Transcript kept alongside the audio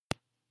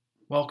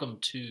Welcome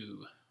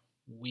to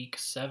week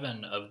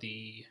 7 of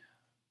the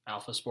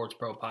Alpha Sports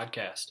Pro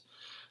podcast.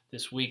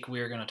 This week we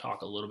are going to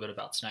talk a little bit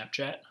about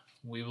Snapchat.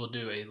 We will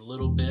do a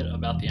little bit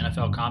about the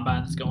NFL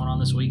Combine that's going on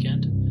this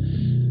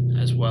weekend,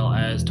 as well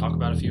as talk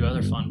about a few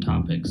other fun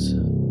topics.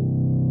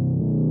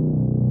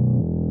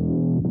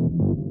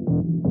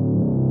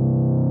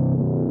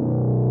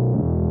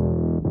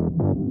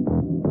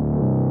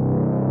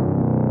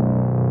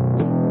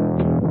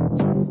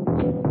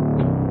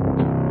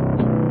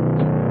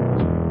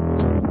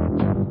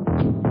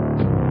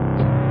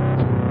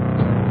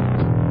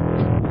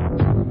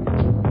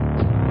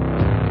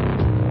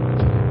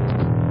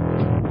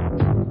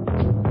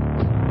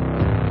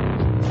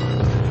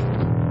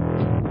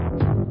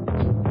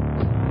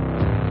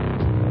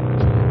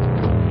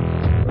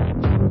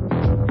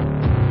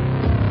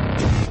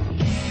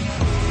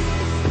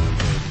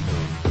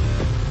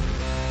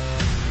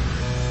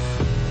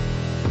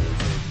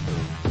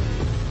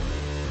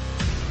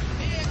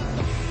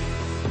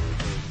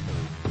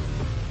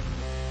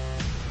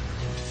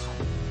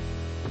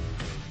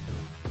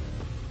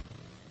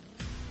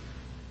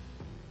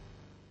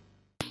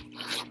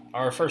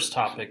 Our first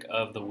topic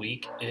of the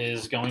week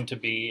is going to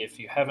be, if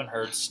you haven't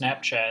heard,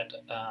 Snapchat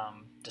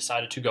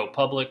decided to go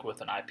public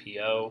with an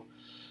IPO.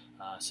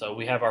 So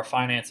we have our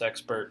finance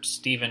expert,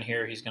 Steven,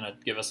 here. He's going to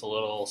give us a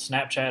little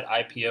Snapchat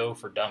IPO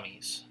for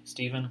dummies.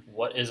 Steven,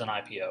 what is an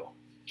IPO?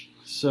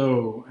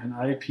 So an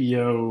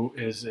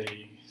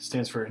IPO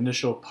stands for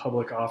initial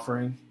public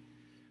offering.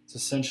 It's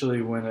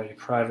essentially when a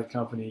private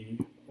company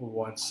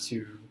wants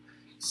to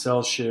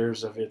sell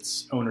shares of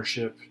its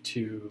ownership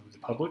to the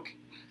public.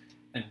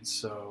 And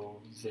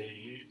so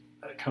they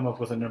come up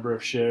with a number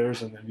of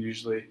shares, and then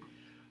usually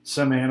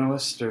some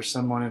analyst or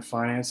someone in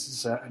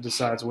finance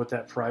decides what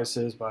that price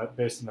is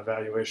based on the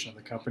valuation of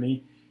the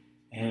company.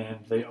 And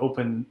they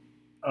open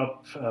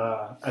up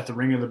at the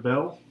ring of the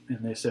bell, and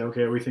they say,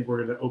 okay, we think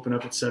we're going to open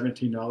up at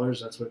 $17.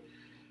 That's what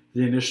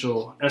the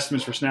initial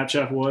estimates for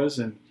Snapchat was.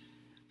 And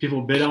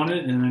people bid on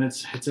it, and then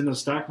it's in the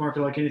stock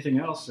market like anything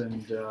else.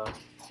 And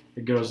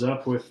it goes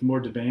up with more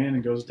demand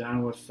and goes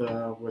down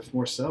with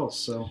more sales.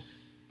 So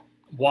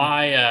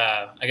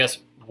why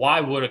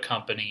would a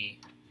company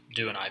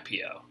do an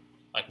IPO?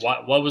 Like,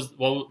 what does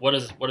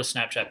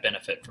Snapchat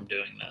benefit from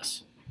doing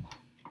this?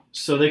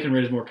 So they can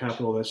raise more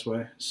capital this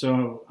way.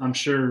 So I'm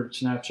sure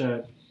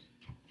Snapchat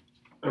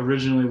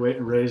originally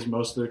raised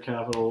most of their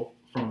capital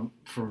from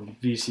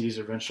VCs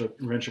or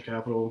venture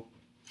capital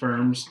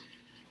firms,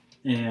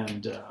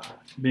 and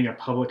being a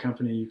public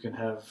company, you can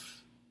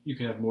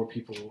have more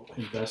people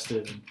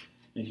invested,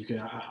 and you can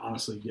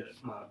honestly get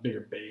a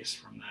bigger base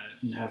from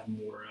that and have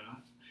more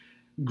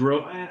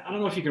grow. I don't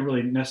know if you can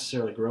really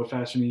necessarily grow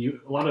faster. I mean,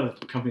 a lot of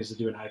companies that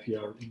do an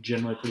IPO are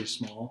generally pretty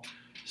small.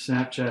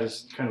 Snapchat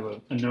is kind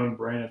of a known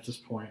brand at this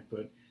point,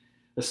 but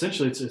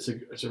essentially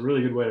it's a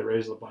really good way to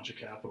raise a bunch of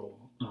capital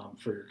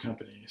for your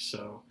company.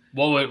 So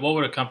what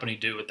would a company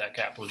do with that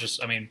capital?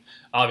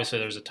 Obviously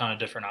there's a ton of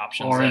different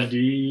options.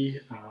 R&D,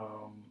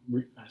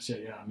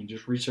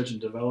 just research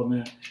and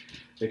development,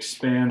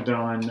 expand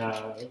on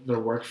their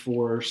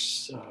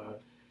workforce,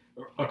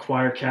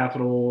 acquire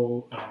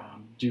capital,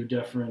 do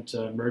different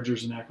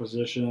mergers and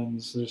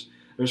acquisitions.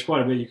 There's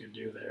quite a bit you can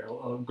do there.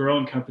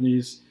 Growing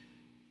companies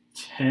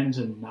tend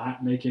to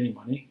not make any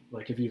money.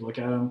 Like if you look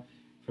at them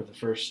for the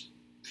first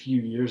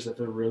few years that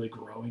they're really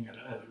growing at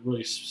a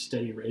really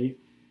steady rate,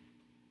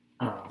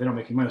 they don't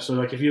make any money. So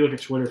like if you look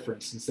at Twitter, for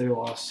instance, they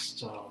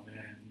lost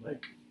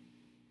like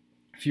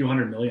a few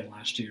 $100 million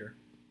last year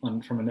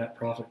from a net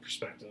profit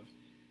perspective.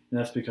 And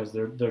that's because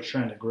they're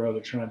trying to grow.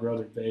 They're trying to grow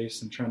their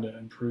base and trying to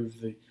improve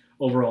the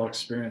overall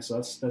experience. So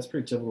that's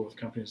pretty typical with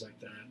companies like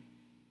that.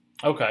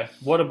 Okay.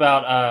 What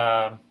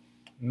about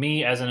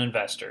me as an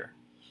investor?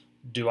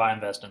 Do I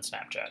invest in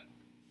Snapchat?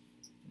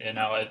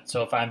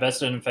 So if I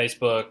invested in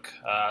Facebook,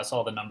 I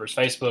saw the numbers.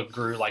 Facebook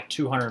grew like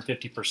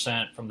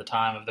 250% from the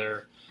time of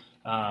their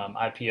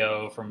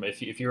IPO. From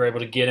if you were able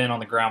to get in on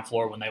the ground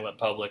floor when they went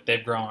public,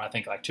 they've grown I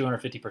think like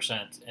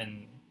 250%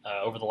 in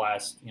over the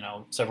last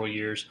several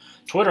years.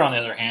 Twitter, on the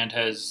other hand,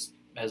 has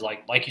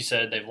like you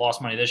said, they've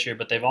lost money this year,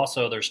 but they've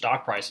also their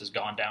stock price has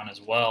gone down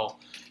as well.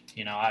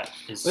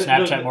 Is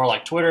Snapchat more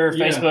like Twitter,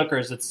 Facebook, or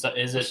is it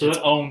its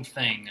own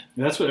thing?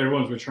 That's what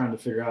everyone's been trying to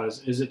figure out: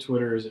 is it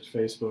Twitter, is it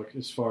Facebook,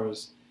 as far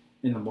as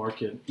in the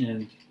market?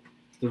 And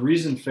the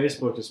reason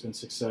Facebook has been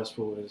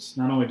successful is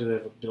not only do they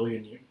have 1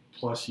 billion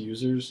plus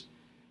users,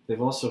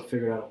 they've also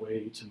figured out a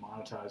way to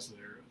monetize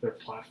their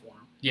platform.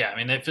 Yeah, I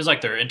mean, it feels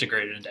like they're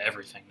integrated into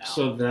everything now.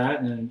 So that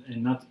and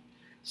not,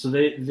 so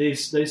they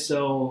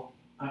sell.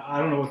 I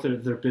don't know what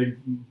their big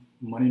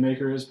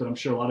moneymaker is, but I'm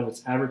sure a lot of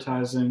it's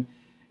advertising,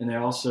 and they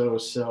also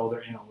sell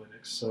their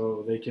analytics.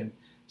 So they can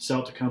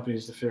sell to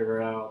companies to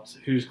figure out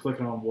who's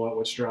clicking on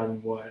what's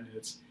driving what. And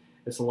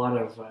it's a lot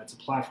of it's a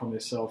platform they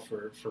sell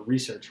for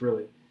research,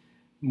 really,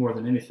 more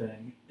than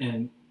anything.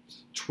 And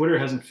Twitter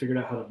hasn't figured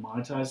out how to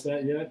monetize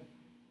that yet.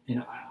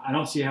 And I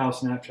don't see how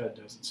Snapchat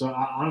does it. So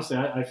honestly,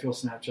 I feel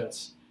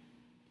Snapchat's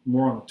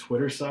more on the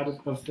Twitter side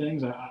of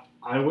things.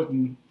 I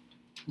wouldn't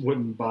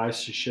wouldn't buy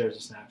shares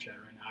of Snapchat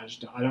right now. I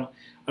just don't.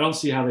 I don't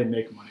see how they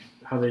make money.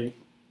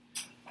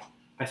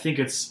 I think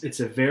it's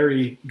a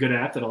very good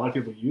app that a lot of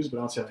people use, but I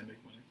don't see how they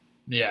make money.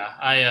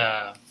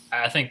 Yeah,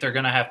 I think they're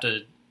going to have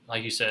to,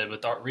 like you said,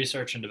 with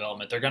research and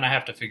development, they're going to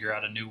have to figure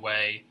out a new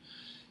way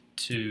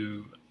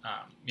to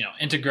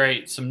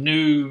integrate some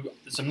new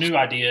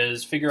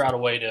ideas, figure out a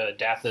way to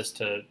adapt this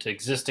to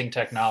existing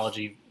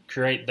technology,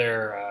 create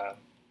their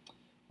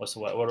what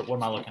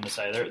am I looking to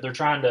say? They're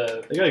trying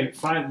to They gotta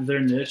find their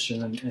niche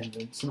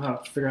and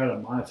somehow figure out how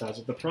to monetize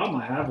it. The problem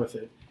I have with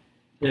it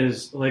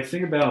is like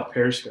think about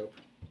Periscope.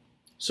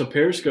 So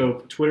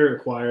Periscope, Twitter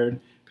acquired,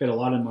 paid a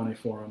lot of money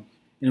for them,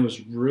 and it was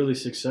really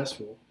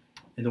successful.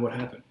 And then what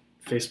happened?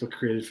 Facebook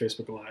created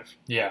Facebook Live.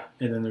 Yeah.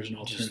 And then there's an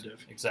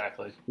alternative.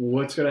 Exactly.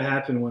 What's going to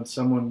happen when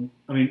someone,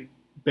 I mean,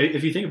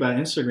 if you think about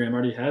it, Instagram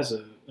already has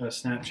a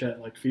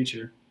Snapchat-like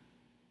feature.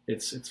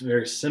 It's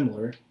very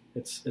similar.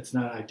 It's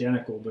not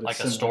identical, but like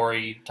it's a similar.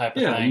 Story type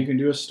of thing. Yeah, you can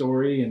do a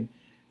story,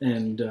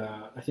 and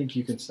I think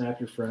you can snap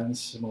your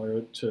friends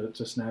similar to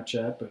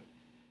Snapchat. But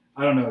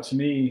I don't know. To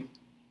me,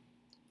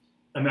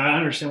 I mean, I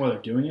understand why they're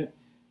doing it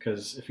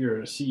because if you're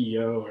a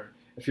CEO or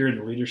if you're in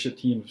the leadership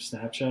team of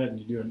Snapchat and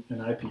you do an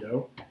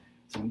IPO,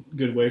 it's a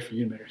good way for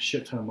you to make a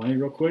shit ton of money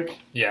real quick.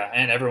 Yeah,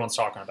 and everyone's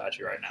talking about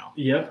you right now.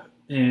 Yep.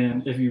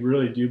 And if you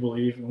really do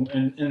believe,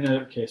 and in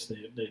their case, they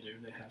do.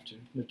 They have to.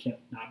 They can't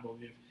not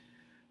believe.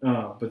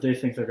 But they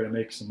think they're going to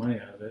make some money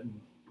out of it,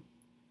 and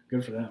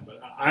good for them.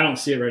 But I don't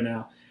see it right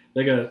now.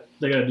 They got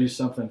to do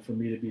something for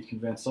me to be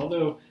convinced.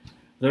 Although,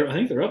 I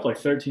think they're up like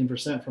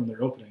 13% from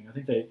their opening. I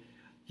think they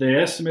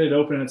estimated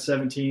opening at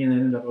 17 and they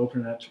ended up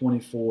opening at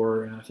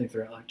 24, and I think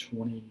they're at like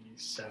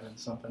 27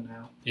 something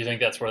now. Do you think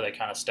that's where they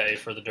kind of stay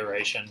for the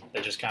duration?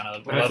 They just kind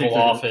of level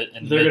off it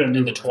in the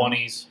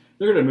 20s?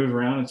 They're going to move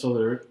around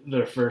until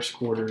their first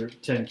quarter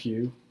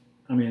 10Q.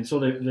 I mean, until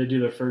they do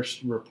their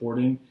first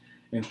reporting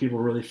and people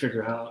really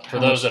figure out. For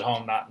those at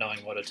home not knowing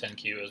what a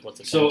 10Q is,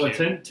 what's a 10Q? So a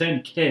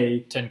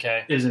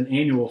 10K is an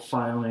annual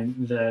filing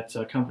that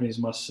companies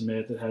must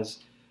submit that has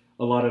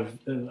a lot of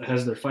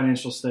has their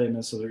financial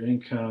statements, so their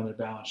income, their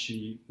balance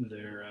sheet,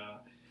 their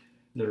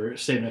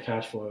statement of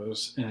cash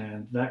flows,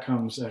 and that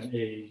comes on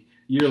a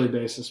yearly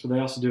basis. But they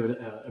also do an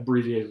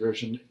abbreviated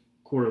version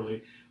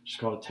quarterly, which is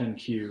called a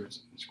 10Q.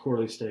 It's a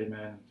quarterly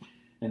statement,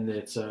 and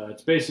it's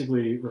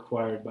basically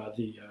required by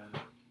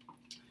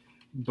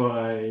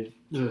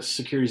the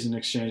Securities and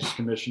Exchange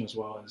Commission as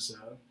well as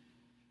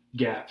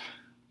GAAP.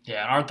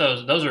 Yeah, aren't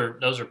those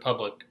are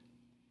public?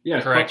 Yeah,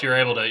 correct. You're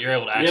able to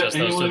access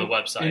those through the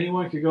website.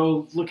 Anyone could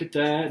go look at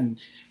that, and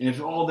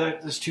if all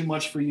that is too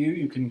much for you,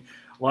 you can.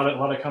 A lot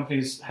of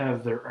companies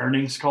have their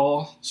earnings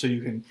call, so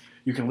you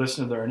can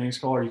listen to the earnings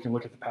call, or you can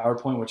look at the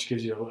PowerPoint, which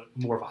gives you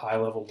more of a high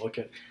level look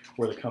at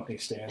where the company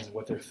stands and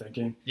what they're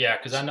thinking. Yeah,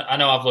 because I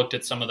know I've looked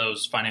at some of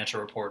those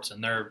financial reports,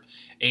 and they're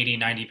 80,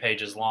 90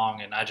 pages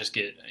long, and I just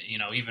get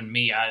even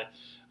me,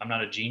 I'm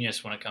not a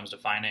genius when it comes to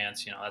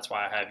finance. That's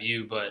why I have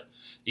you, but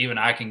even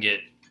I can get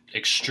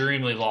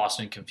extremely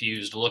lost and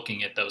confused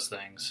looking at those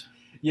things.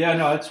 Yeah,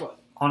 no, that's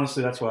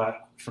why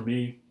for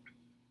me,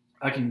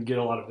 I can get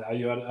a lot of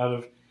value out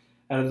of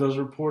those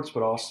reports,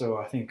 but also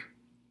I think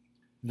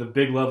the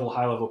big level,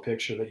 high level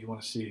picture that you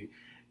want to see,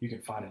 you can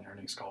find in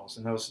earnings calls,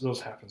 and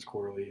those happens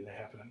quarterly, and they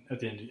happen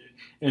at the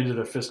end of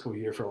the fiscal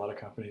year for a lot of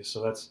companies.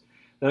 So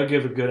that'll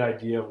give a good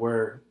idea of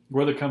where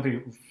the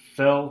company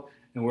fell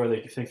and where they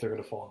think they're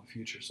going to fall in the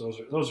future. So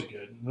those are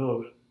good, a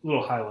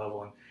little high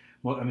level, and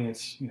well, I mean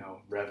it's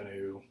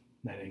revenue,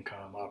 net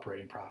income,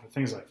 operating profit,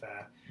 things like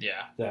that.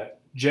 Yeah. That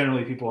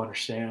generally people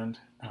understand.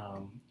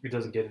 It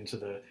doesn't get into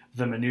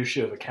the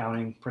minutia of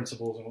accounting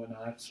principles and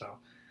whatnot. So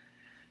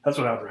that's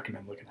what I would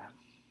recommend looking at.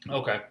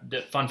 Okay.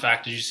 Fun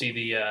fact: did you see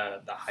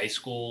the high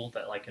school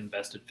that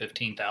invested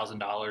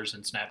 $15,000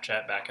 in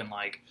Snapchat back in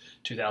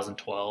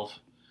 2012?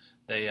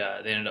 They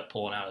ended up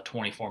pulling out a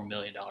 $24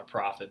 million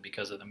profit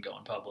because of them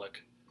going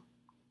public.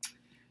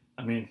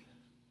 I think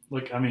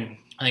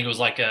it was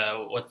like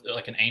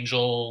an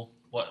angel.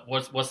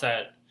 What's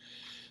that?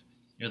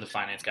 You're the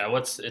finance guy.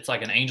 It's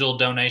like an angel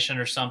donation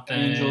or something?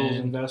 Angel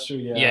investor,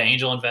 yeah. Yeah,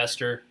 angel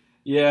investor.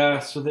 Yeah,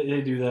 so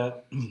they do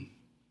that.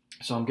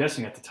 So I'm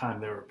guessing at the time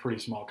they were a pretty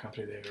small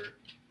company. They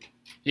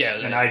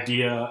were an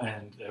idea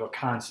and a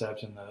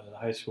concept in the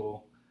high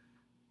school.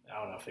 I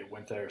don't know if they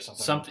went there or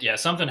something.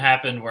 Something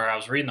happened where I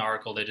was reading the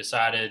article. They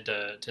decided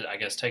to I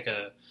guess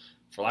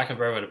for lack of a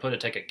better way to put it,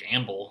 take a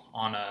gamble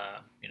on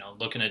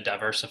looking at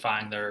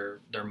diversifying their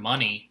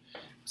money.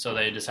 So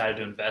they decided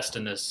to invest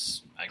in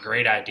this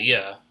great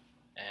idea,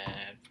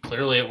 and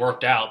clearly it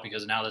worked out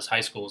because now this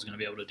high school is going to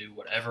be able to do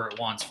whatever it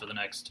wants for the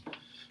next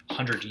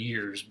 100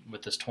 years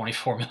with this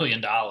 $24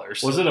 million.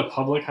 Was it a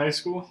public high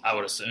school? I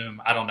would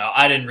assume. I don't know.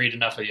 I didn't read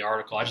enough of the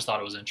article. I just thought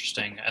it was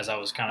interesting as I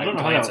was kind of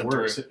glancing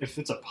through. I don't know how that works. If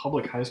it's a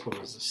public high school,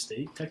 is the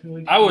state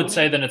technically? I would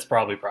say then it's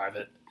probably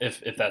private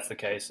if that's the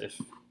case.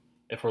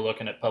 If we're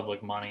looking at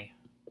public money,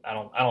 I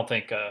don't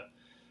think a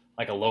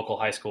local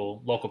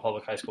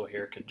public high school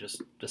here could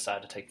just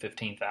decide to take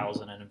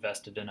 $15,000 and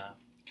invest it in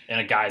in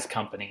a guy's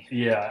company.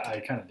 Yeah, I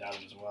kind of doubt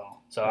it as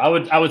well. So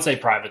I would say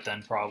private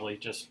then, probably,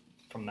 just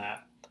from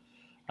that.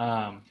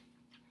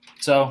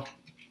 So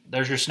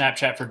there's your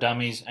Snapchat for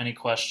Dummies. Any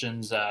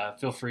questions,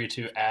 feel free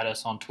to add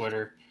us on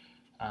Twitter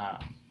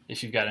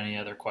if you've got any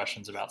other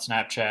questions about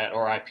Snapchat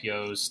or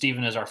IPOs.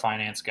 Steven is our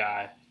finance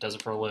guy, does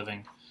it for a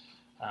living.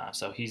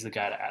 So he's the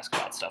guy to ask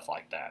about stuff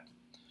like that.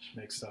 Just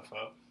make stuff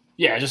up.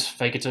 Yeah, just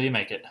fake it till you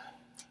make it.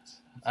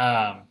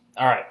 All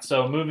right,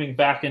 so moving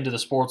back into the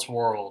sports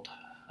world,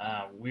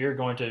 we're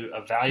going to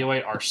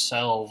evaluate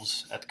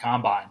ourselves at the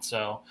Combine.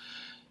 So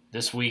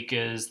this week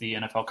is the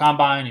NFL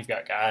Combine. You've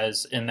got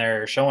guys in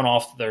there showing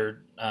off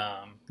their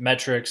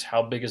metrics.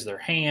 How big is their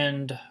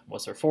hand?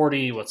 What's their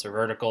 40? What's their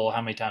vertical?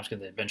 How many times can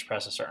they bench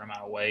press a certain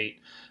amount of weight?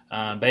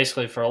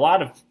 Basically, for a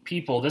lot of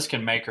people, this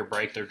can make or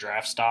break their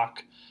draft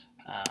stock.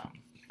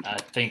 I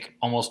think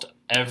almost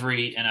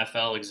every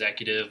NFL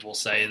executive will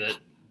say that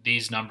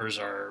these numbers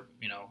are,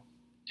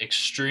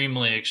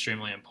 extremely,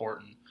 extremely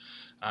important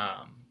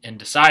in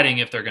deciding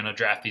if they're going to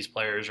draft these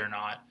players or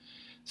not.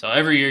 So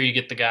every year you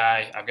get the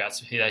guy.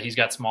 He's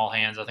got small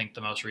hands. I think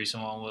the most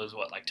recent one was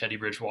Teddy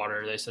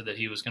Bridgewater. They said that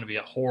he was going to be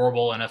a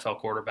horrible NFL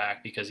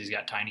quarterback because he's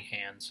got tiny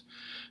hands.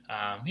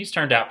 He's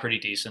turned out pretty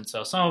decent.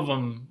 So some of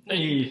them,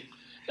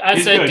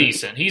 I'd say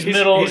decent. He's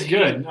middle. He's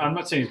good. I'm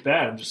not saying he's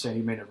bad. I'm just saying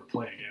he may never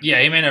play again.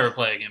 Yeah, he may never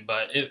play again.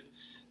 But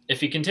if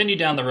he continued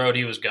down the road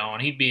he was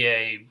going, he'd be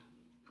a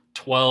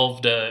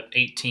 12 to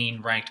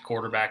 18 ranked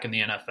quarterback in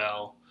the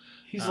NFL.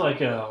 He's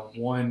like a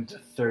 1 to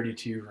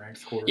 32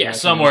 ranked quarterback. Yeah,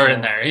 somewhere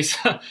in there. He's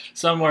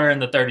somewhere in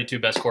the 32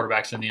 best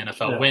quarterbacks in the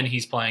NFL when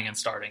he's playing and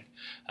starting.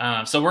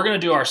 So we're going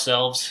to do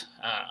ourselves.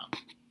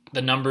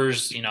 The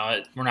numbers,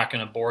 we're not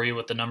going to bore you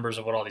with the numbers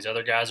of what all these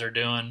other guys are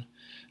doing.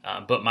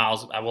 But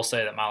I will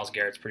say that Myles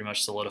Garrett's pretty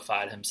much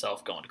solidified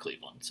himself going to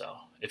Cleveland. So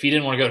if he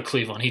didn't want to go to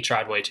Cleveland, he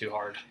tried way too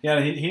hard.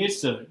 Yeah, he needs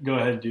to go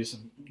ahead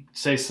and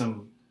say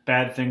some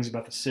bad things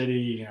about the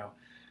city,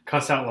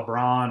 cuss out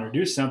LeBron or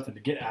do something to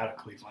get out of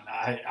Cleveland.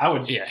 I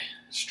would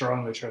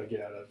strongly try to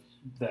get out of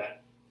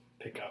that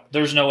pickup.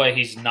 There's no way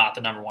he's not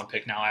the number one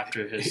pick now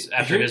after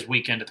his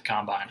weekend at the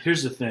Combine.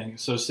 Here's the thing.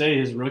 So say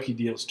his rookie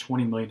deal is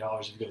 $20 million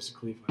if he goes to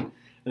Cleveland.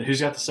 Then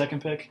who's got the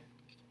second pick?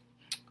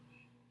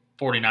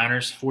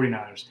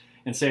 49ers.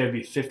 And say it would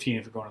be 15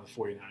 if you're going to the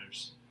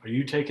 49ers. Are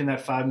you taking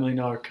that $5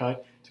 million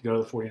cut to go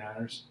to the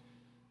 49ers?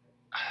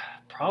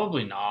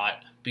 Probably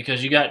not,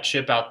 because you got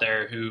Chip out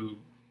there who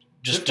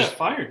Chip got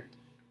fired.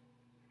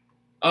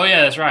 Oh,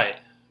 yeah, that's right.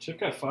 Chip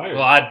got fired.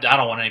 Well, I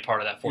don't want any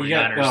part of that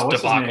 49ers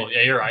debacle.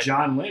 Yeah, you're right.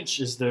 John Lynch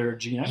is their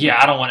GM. Yeah,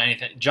 I don't want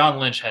anything. John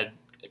Lynch had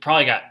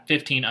probably got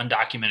 15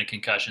 undocumented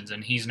concussions,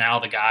 and he's now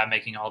the guy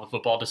making all the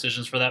football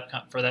decisions for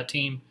that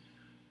team.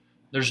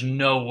 There's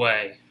no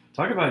way.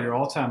 Talk about your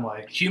all-time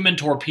human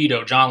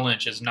torpedo. John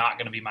Lynch is not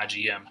going to be my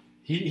GM.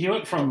 He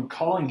went from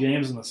calling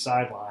games on the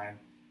sideline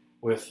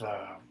with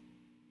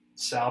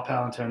Sal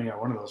Palantonio,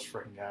 one of those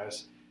freaking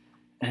guys,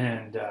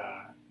 and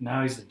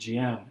now he's the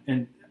GM.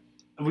 And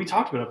we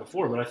talked about it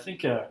before, but I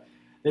think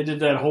they did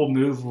that whole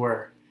move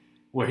where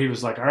he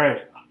was like, "All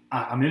right,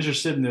 I'm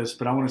interested in this,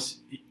 but I want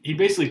to." He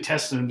basically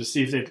tested him to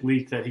see if they'd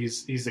leak that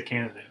he's the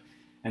candidate,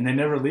 and they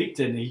never leaked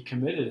it, and he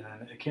committed,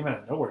 and it came out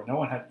of nowhere. No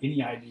one had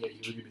any idea he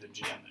was going to be the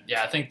GM.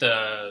 Yeah, I think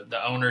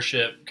the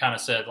ownership kind of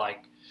said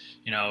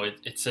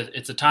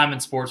it's a time in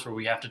sports where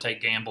we have to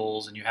take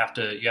gambles and you have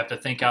to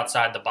think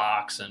outside the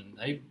box, and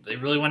they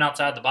really went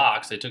outside the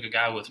box. They took a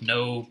guy with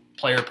no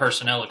player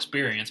personnel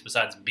experience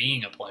besides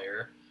being a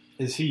player.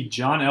 Is he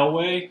John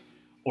Elway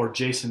or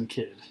Jason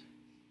Kidd?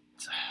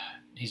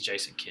 He's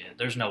Jason Kidd.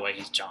 There's no way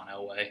he's John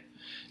Elway.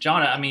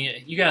 John, I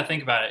mean, you got to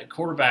think about it.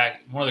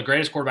 Quarterback, one of the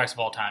greatest quarterbacks of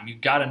all time. You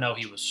got to know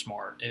he was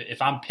smart.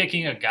 If I'm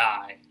picking a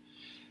guy,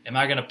 am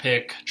I going to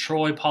pick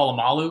Troy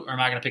Polamalu or am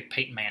I going to pick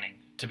Peyton Manning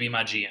to be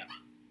my GM?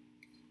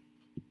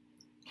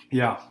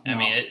 Yeah. I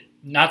mean,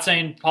 not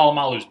saying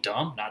Polamalu's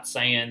dumb, not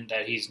saying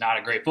that he's not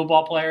a great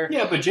football player.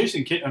 Yeah, but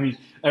Jason Kidd,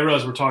 I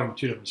realize we're talking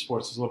two different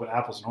sports. It's a little bit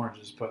apples and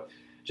oranges, but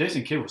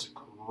Jason Kidd was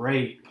a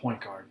great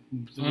point guard.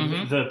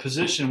 Mm-hmm. The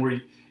position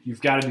where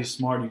you've got to be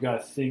smart, you've got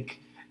to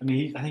think. I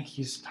think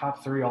he's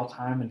top 3 all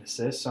time in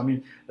assists.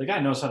 The guy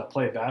knows how to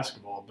play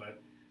basketball,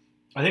 but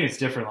I think it's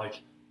different.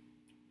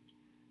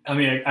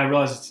 I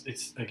realize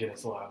it's a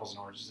little apples and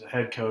oranges. A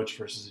head coach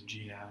versus a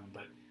GM,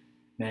 but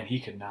man, he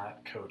could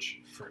not coach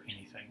for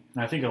anything.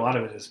 And I think a lot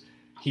of it is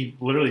he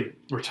literally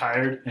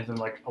retired, and then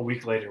a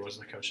week later was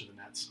the coach of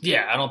the Nets.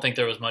 Yeah, I don't think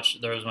there was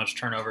much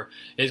turnover.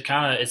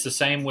 It's the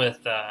same with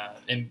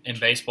in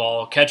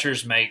baseball.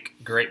 Catchers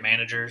make great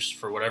managers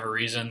for whatever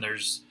reason.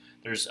 There's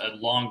a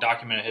long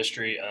documented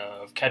history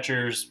of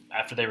catchers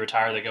after they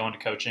retire, they go into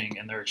coaching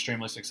and they're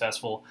extremely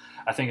successful.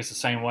 I think it's the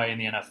same way in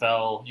the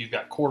NFL. You've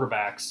got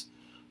quarterbacks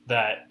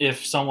that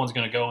if someone's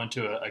going to go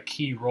into a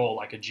key role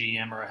like a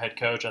GM or a head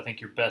coach, I think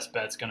your best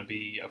bet's going to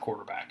be a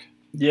quarterback.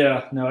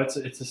 Yeah, no, it's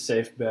a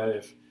safe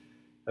bet.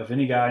 If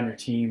any guy on your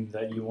team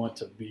that you want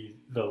to be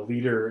the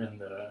leader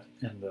and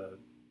the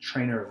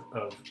trainer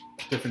of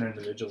different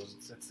individuals,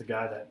 it's the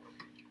guy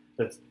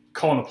that's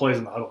calling the plays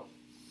in the huddle.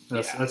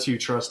 That's who you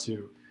trust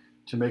to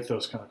to make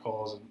those kind of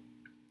calls. And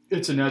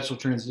it's a natural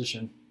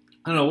transition.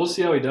 I don't know. We'll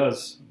see how he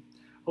does.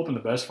 Hoping the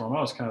best for him.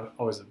 I was kind of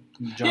always a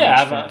John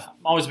Lynch fan.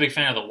 I'm always a big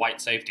fan of the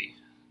white safety.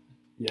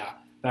 Yeah.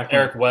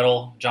 Eric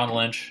Weddle, John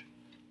Lynch,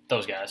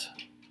 those guys.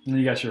 And then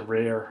you got your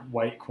rare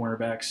white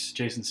cornerbacks,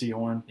 Jason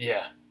Sehorn.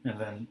 Yeah. And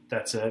then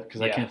that's it,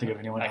 because I can't think of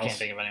anyone else. I can't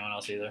think of anyone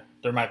else either.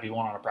 There might be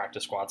one on a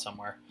practice squad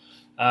somewhere.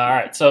 All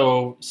right,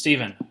 so,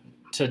 Steven,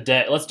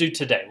 today, let's do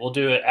today. We'll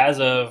do it as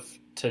of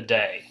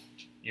today.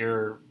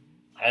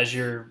 As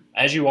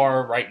you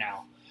are right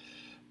now,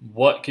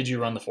 what could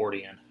you run the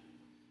 40 in?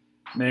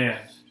 Man,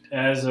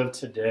 as of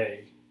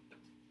today,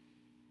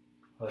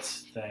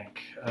 let's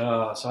think.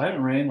 So I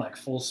haven't ran like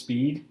full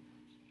speed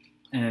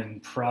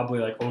in probably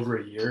like over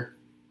a year.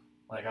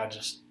 Like I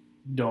just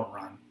don't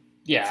run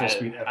full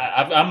speed ever.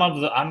 I'm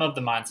of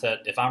the mindset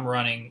if I'm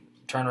running,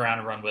 turn around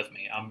and run with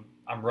me.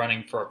 I'm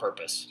running for a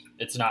purpose.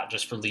 It's not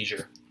just for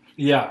leisure.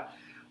 Yeah.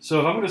 So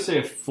if I'm going to say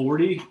a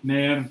 40,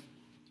 man,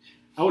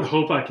 I would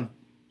hope I could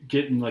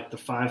get in like the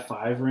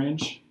 5.5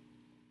 range.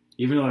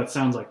 Even though that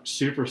sounds like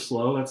super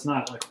slow, that's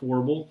not like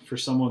horrible for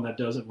someone that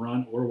doesn't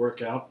run or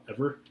work out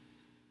ever.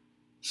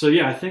 So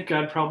yeah, I think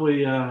I'd probably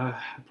be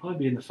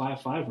in the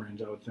 5.5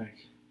 range, I would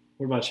think.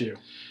 What about you?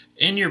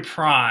 In your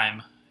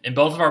prime, in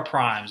both of our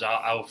primes,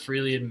 I will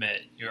freely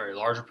admit you're a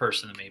larger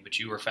person than me, but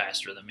you were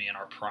faster than me in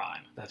our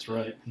prime. That's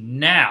right.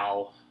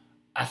 Now,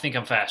 I think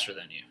I'm faster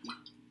than you.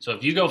 So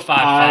if you go 5.5,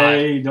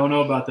 I don't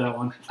know about that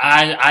one.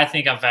 I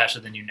think I'm faster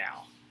than you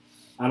now.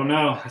 I don't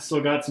know. I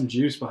still got some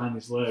juice behind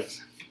these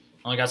legs.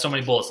 Only got so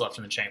many bullets left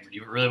in the chamber. Do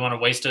you really want to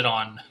waste it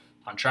on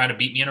trying to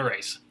beat me in a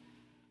race?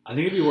 I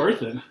think it'd be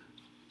worth it.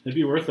 It'd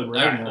be worth it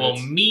right now. Well,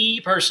 me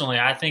personally,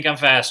 I think I'm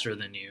faster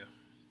than you.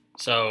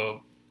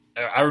 So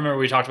I remember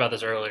we talked about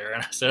this earlier,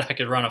 and I said I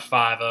could run a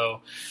 5.0.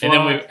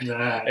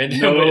 And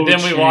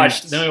then we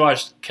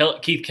watched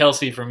Keith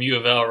Kelsey from U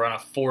of L run a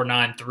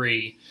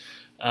 4.93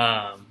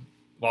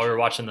 while we were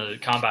watching the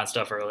combine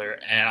stuff earlier,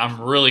 and I'm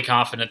really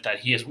confident that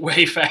he is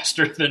way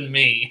faster than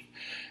me.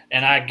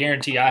 And I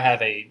guarantee I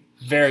have a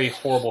very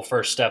horrible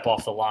first step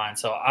off the line.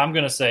 So I'm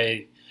going to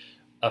say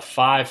a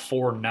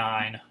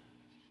 5.49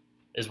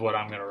 is what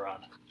I'm going to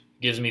run.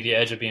 Gives me the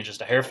edge of being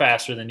just a hair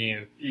faster than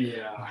you.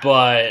 Yeah.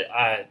 But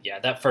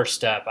that first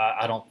step,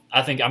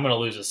 I think I'm going to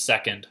lose a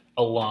second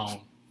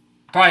alone.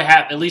 Probably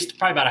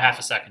about a half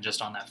a second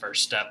just on that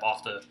first step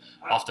off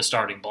the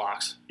starting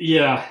blocks.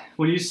 Yeah.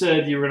 When you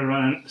said you were going to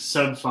run a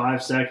sub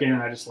 5 second,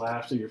 I just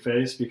laughed at your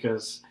face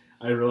because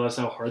I realized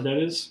how hard that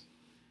is.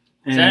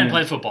 And I didn't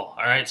play football,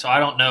 all right? So I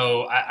don't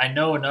know. I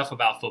know enough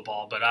about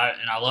football, and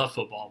I love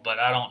football, but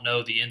I don't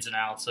know the ins and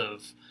outs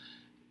of,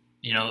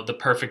 the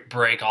perfect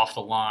break off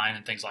the line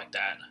and things like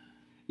that.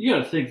 You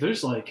got to think,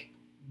 there's like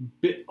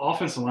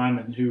offensive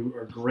linemen who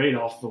are great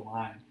off the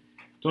line.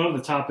 Don't have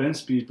the top end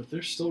speed, but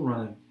they're still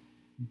running,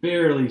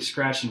 barely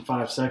scratching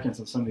 5 seconds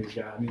on some of these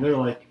guys. I mean, they're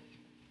like,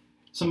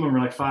 some of them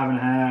are like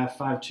 5.5,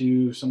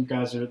 5.2. Some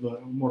guys are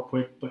more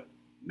quick, but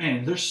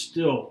man, they're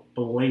still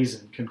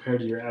blazing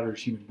compared to your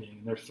average human being,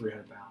 and they're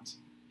 300 pounds.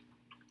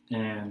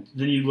 And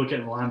then you look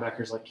at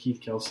linebackers like Keith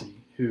Kelsey,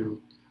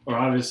 who are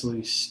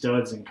obviously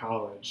studs in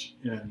college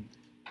and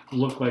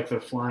look like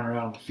they're flying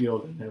around the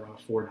field, and they're on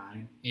a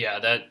 4.9. Yeah,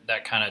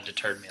 that kind of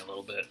deterred me a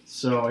little bit.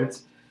 So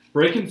it's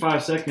breaking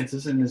 5 seconds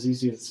isn't as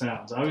easy as it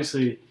sounds.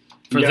 Obviously,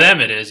 for them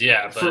it is,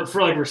 yeah. But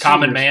for like receivers,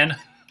 common man.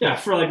 Yeah,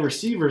 for like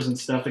receivers and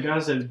stuff, the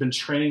guys that have been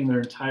training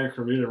their entire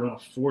career to run a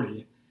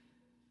 40.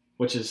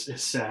 Which is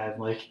sad.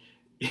 Like,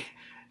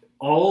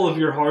 all of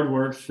your hard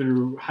work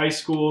through high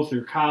school,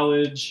 through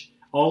college,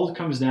 all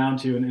comes down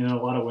to, and in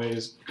a lot of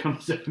ways,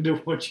 comes down to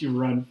what you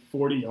run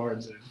 40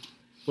 yards in,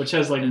 which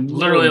has like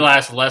literally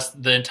lasts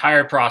the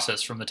entire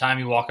process from the time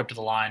you walk up to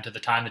the line to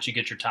the time that you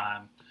get your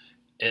time.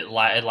 It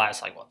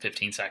lasts like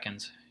 15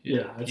 seconds.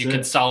 Yeah, you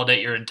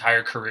consolidate your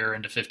entire career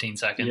into 15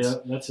 seconds. Yeah,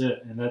 that's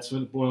it, and that's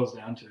what it boils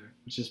down to,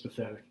 which is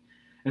pathetic.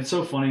 And it's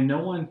so funny. No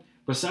one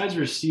besides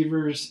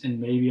receivers and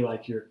maybe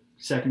like your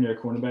secondary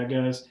cornerback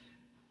guys,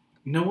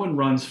 no one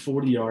runs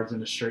 40 yards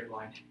in a straight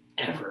line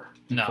ever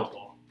in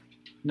football.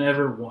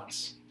 Never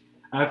once.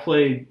 I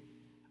played,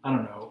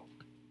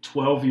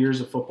 12 years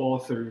of football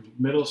through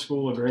middle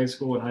school and grade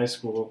school and high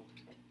school,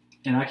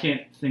 and I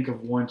can't think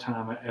of one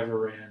time I ever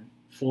ran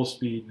full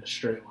speed in a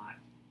straight line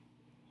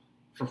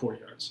for 40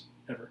 yards,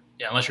 ever.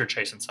 Yeah, unless you're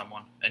chasing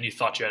someone and you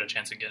thought you had a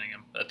chance of getting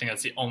him. I think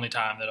that's the only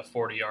time that a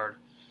 40-yard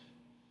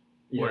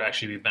would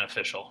actually be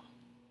beneficial.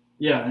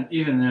 Yeah, and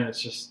even then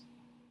it's just,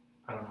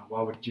 I don't know.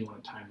 Why would you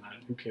want to time that?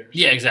 Who cares?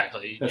 Yeah,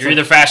 exactly. You're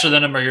either faster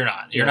than him or you're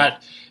not.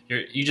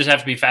 You just have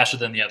to be faster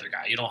than the other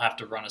guy. You don't have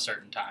to run a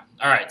certain time.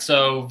 All right.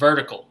 So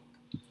vertical.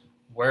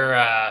 Where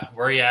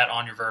are you at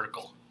on your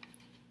vertical?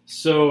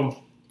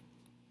 So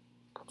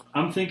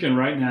I'm thinking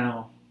right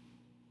now,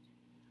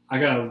 I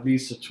got at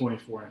least a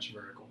 24-inch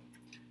vertical.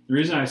 The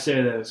reason I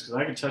say that is because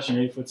I can touch an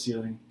 8-foot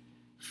ceiling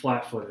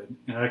flat-footed,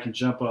 and I can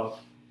jump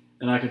up,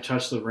 and I can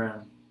touch the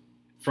rim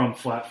from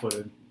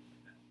flat-footed.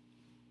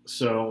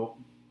 So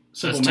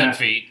that's 10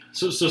 feet.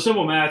 So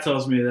simple math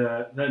tells me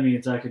that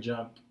means I could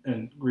jump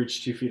and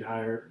reach 2 feet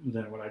higher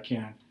than what I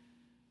can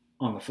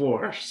on the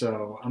floor.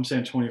 So I'm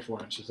saying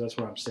 24 inches. That's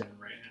where I'm standing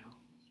right now.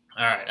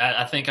 All right,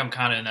 I think I'm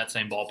kind of in that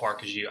same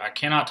ballpark as you. I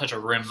cannot touch a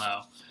rim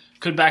though.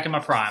 Could back in my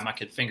prime, I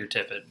could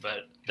fingertip it,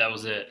 but that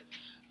was it.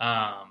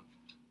 I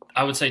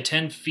would say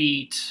 10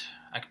 feet.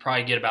 I could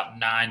probably get about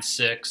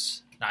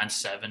 9'6",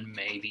 9'7",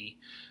 maybe.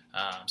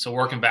 So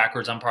working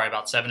backwards, I'm probably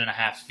about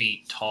 7.5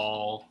 feet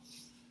tall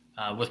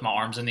with my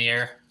arms in the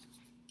air.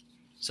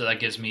 So that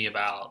gives me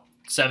about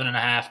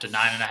 7.5 to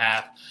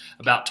 9.5,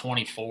 about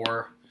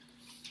 24.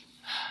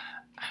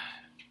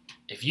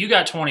 If you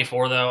got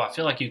 24 though, I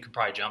feel like you could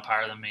probably jump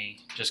higher than me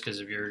just because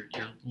of your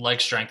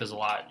leg strength is a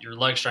lot. Your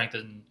leg strength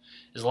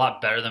is a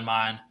lot better than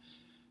mine.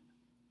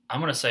 I'm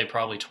gonna say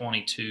probably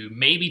 22,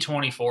 maybe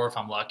 24 if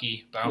I'm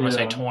lucky, but I'm gonna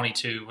say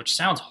 22, which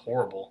sounds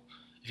horrible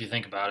if you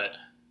think about it.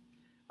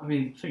 I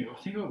mean, think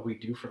about what we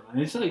do for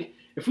that. It's like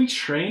if we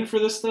train for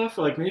this stuff,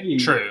 like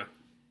maybe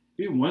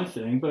one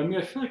thing. But I mean,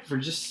 I feel like if we're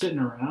just sitting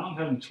around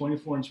having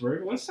 24-inch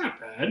vertical, that's not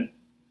bad.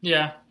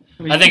 Yeah,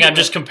 I mean, I think I'm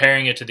just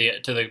comparing it to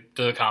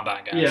the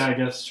combine guys. Yeah, I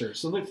guess sure.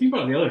 So like, think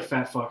about the other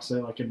fat fucks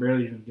that like can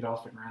barely even get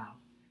off the ground.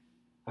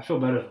 I feel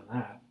better than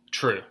that.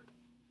 True.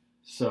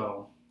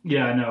 So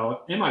yeah, I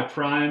know. In my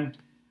prime,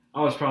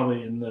 I was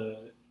probably in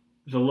the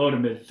low to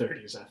mid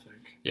 30s, I think.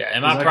 Yeah,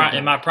 in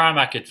my prime,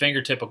 I could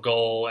fingertip a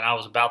goal, and I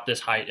was about this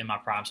height in my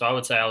prime. So I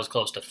would say I was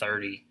close to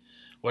 30,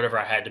 whatever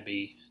I had to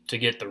be to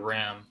get the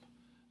rim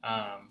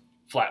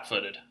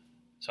flat-footed.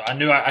 So I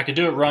knew I could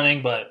do it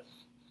running, but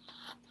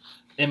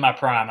in my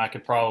prime, I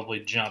could probably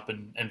jump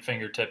and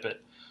fingertip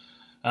it.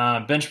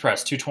 Bench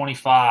press,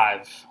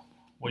 225.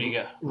 What do you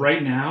got?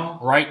 Right now?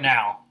 Right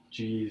now.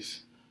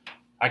 Jeez.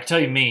 I can tell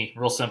you me,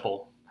 real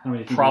simple. How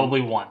many?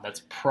 Probably one.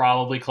 That's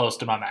probably close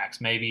to my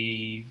max.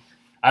 Maybe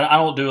I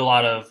don't do a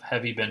lot of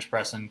heavy bench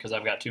pressing because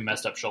I've got two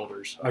messed up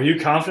shoulders. Are you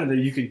confident that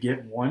you could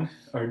get one,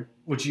 or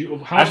would you?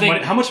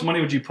 How much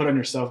money would you put on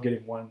yourself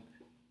getting one?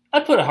 I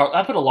put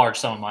a large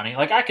sum of money.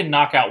 Like I can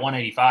knock out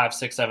 185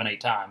 6, 7,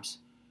 8 times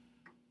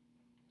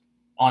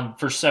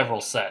for several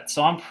sets.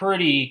 So I'm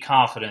pretty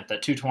confident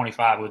that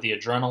 225 with the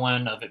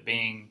adrenaline of it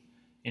being,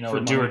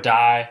 a do or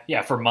die.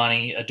 Yeah, for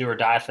money, a do or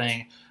die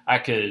thing. I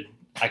could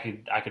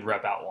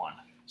rep out one.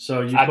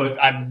 So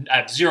I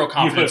have zero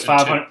confidence.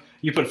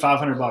 You put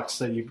 $500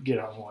 that you get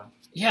on one.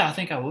 Yeah, I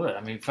think I would.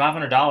 I mean,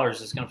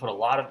 $500 is going to put a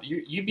lot of.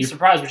 You'd be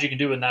surprised what you can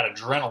do when that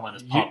adrenaline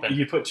is pumping.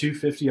 You put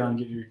 $250 on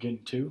you're getting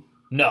two?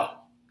 No,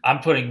 I'm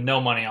putting no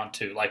money on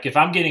two. Like if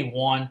I'm getting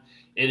one,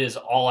 it is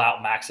all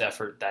out max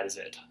effort. That is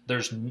it.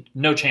 There's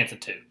no chance of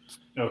two.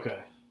 Okay.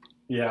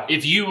 Yeah.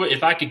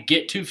 If I could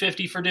get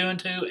 $250 for doing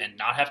two and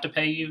not have to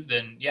pay you,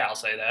 then yeah, I'll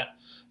say that.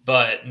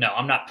 But no,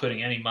 I'm not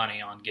putting any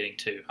money on getting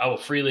two. I will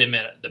freely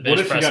admit it. The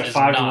bench press is not. What if you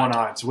got 5 to 1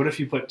 odds? What if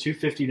you put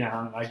 $250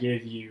 down and I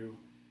gave you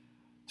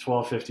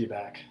 $1,250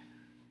 back?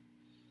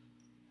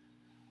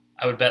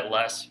 I would bet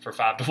less for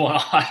 5 to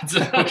 1 odds.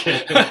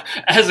 Okay.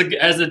 As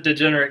a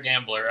degenerate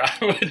gambler,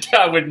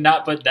 I would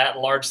not put that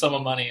large sum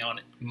of money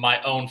on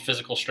my own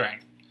physical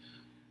strength.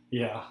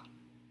 Yeah.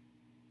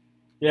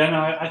 Yeah, no,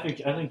 I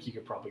think you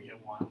could probably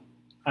get one.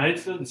 It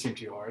doesn't seem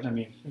too hard. I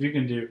mean, if you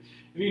can do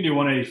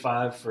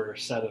 185 for a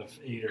set of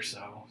 8 or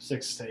so,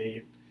 6 to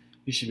 8,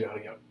 you should be able to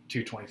get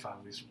 225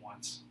 at least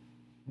once.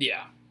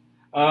 Yeah.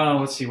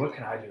 Let's see, what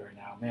can I do right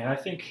now, man? I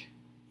think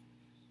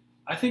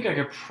I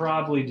could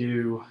probably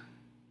do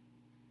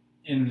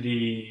in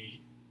the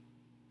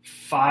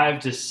 5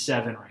 to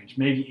 7 range,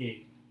 maybe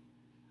 8.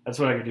 That's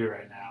what I could do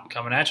right now.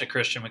 Coming at you,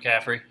 Christian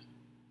McCaffrey.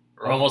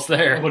 We're almost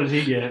there. What did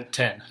he get?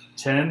 10.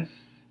 10?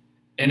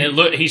 And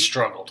he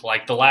struggled.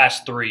 Like the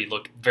last 3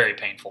 looked very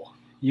painful.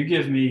 You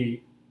give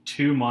me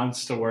 2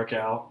 months to work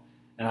out,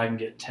 and I can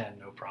get 10,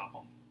 no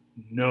problem.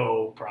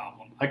 No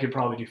problem. I could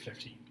probably do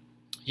 15.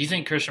 You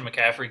think Christian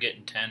McCaffrey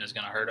getting 10 is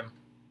going to hurt him?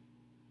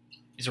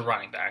 He's a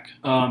running back.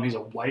 He's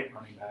a white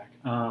running back.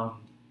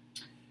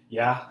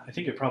 Yeah, I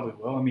think it probably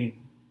will. I mean,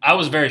 I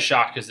was very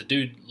shocked because the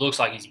dude looks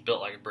like he's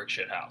built like a brick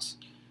shit house.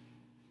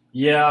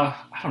 Yeah,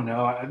 I don't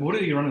know. What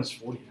did he run his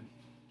 40 in?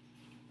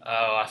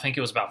 Oh, I think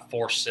it was about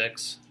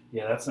 4.6.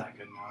 Yeah, that's not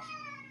good enough.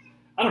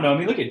 I don't know. I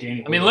mean, look at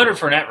Danny. I mean, Leonard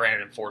Fournette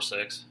ran it in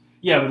 4.6.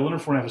 Yeah, but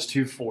Leonard Fournette was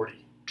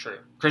 240. True.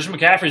 Christian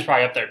McCaffrey's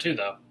probably up there too,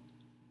 though.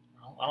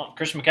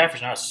 Christian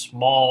McCaffrey's not a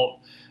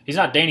small. He's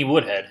not Danny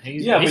Woodhead.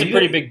 He's a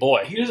pretty big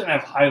boy. He doesn't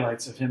have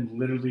highlights of him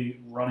literally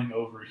running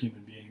over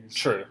human beings.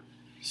 True.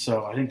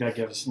 So I think that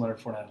gives Leonard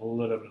Fournette a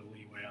little bit of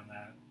leeway on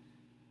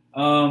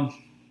that.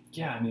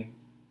 Yeah, I mean,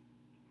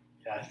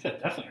 yeah, I think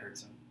that definitely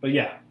hurts him. But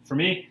yeah, for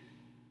me,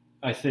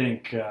 I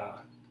think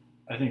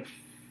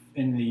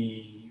in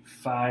the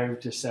 5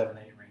 to 7,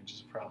 8 range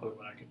is probably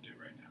what I could do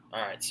right now.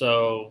 All right,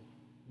 so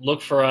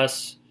look for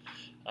us.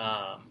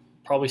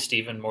 Probably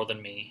Steven more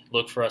than me.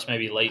 Look for us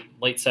maybe late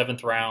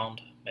 7th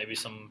round, maybe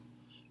some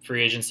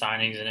free agent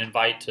signings, and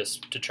invite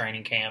to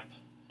training camp.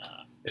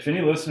 If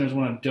any listeners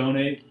want to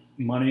donate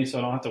money so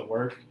I don't have to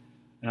work,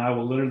 and I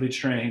will literally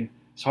train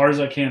as hard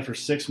as I can for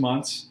 6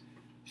 months,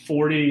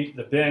 40,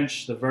 the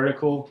bench, the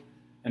vertical,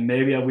 and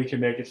maybe we can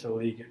make it to the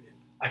league.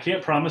 I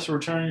can't promise a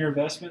return on your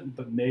investment,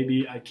 but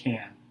maybe I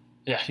can.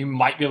 Yeah, you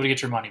might be able to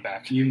get your money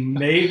back. You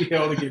may be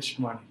able to get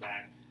your money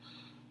back,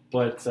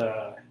 but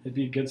it'd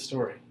be a good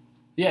story.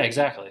 Yeah,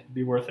 exactly. It'd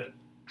be worth it.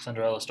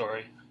 Cinderella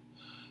story.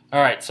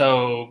 All right,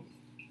 so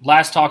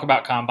last talk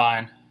about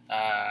Combine.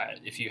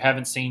 If you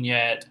haven't seen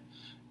yet,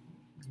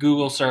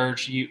 Google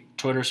search,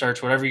 Twitter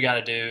search, whatever you got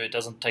to do. It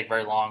doesn't take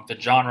very long. The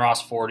John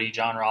Ross 40.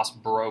 John Ross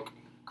broke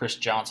Chris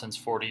Johnson's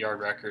 40-yard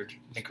record.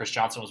 I think Chris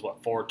Johnson was,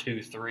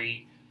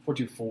 4.23?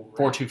 4.24.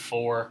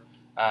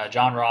 4.24.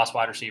 John Ross,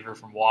 wide receiver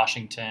from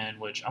Washington,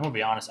 which I'm going to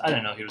be honest, I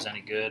didn't know he was any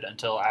good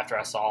until after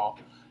I saw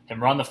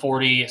him run the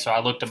 40. So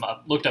I looked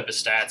up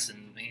his stats,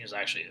 and he was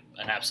actually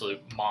an absolute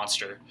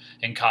monster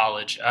in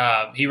college.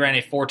 He ran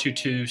a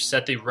 4.22,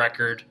 set the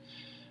record.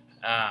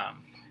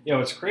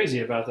 What's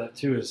crazy about that,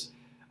 too, is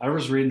I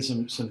was reading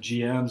some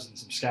GMs and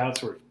some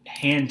scouts were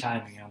hand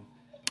timing him.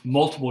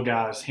 Multiple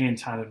guys hand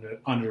timed him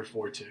under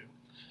 4.2.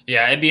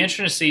 Yeah, it'd be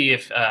interesting to see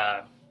if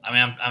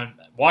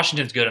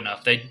Washington's good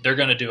enough. They're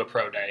going to do a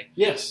pro day.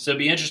 Yes. So it'd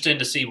be interesting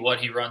to see what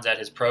he runs at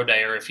his pro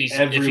day, or if he's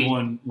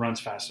everyone runs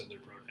faster than their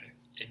pro day.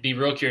 It'd be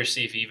real curious to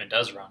see if he even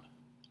does run.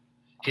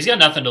 He's got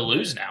nothing to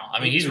lose now.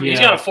 I mean, he's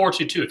got a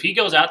 4.22. If he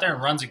goes out there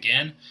and runs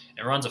again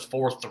and runs a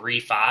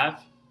 4.35,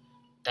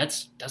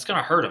 that's going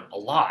to hurt him a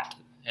lot.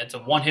 It's a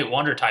one-hit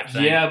wonder type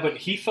thing. Yeah, but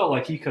he felt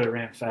like he could have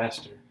ran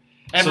faster.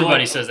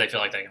 Everybody says they feel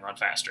like they can run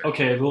faster.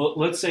 Okay, well,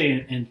 let's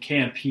say in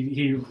camp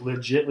he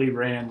legitly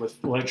ran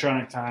with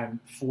electronic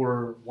time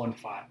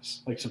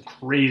 4.15s, like some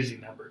crazy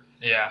number.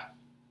 Yeah.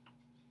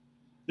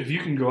 If you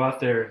can go out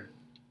there and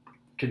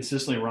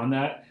consistently run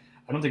that,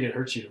 I don't think it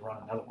hurts you to run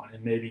another one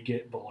and maybe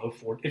get below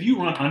 4. If you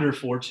run under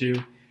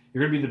 4.2,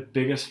 you're going to be the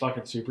biggest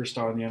fucking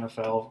superstar in the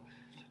NFL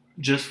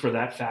just for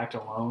that fact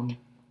alone.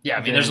 Yeah,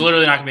 I mean, there's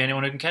literally not going to be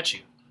anyone who can catch you.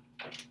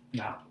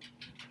 No.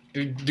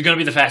 You're going to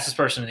be the fastest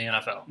person in the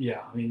NFL.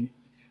 Yeah, I mean,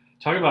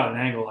 talk about an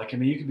angle. Like, I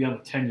mean, you could be on the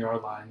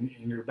 10-yard line,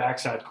 and your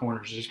backside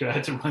corners are just going to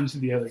have to run to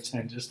the other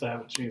 10 just to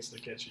have a chance to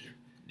catch you.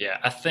 Yeah,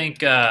 I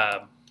think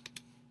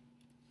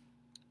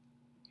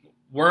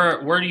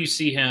where do you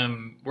see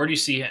him? Where do you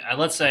see him?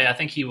 Let's say I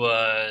think he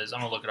was.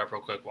 I'm going to look it up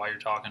real quick while you're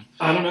talking.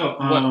 I don't know.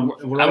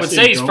 I would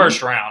say he's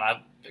first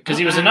round because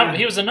he was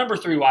a number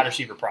 3 wide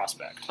receiver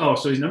prospect. Oh,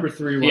 so he's number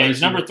 3 wide receiver. Yeah,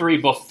 he's number 3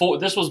 before.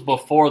 This was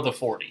before the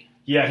 40.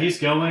 Yeah, he's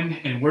going,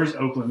 and where's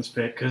Oakland's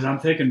pick? Because I'm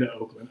taking to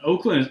Oakland.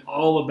 Oakland is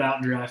all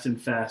about drafting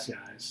fast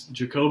guys.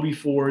 Jacoby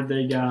Ford,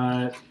 they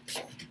got.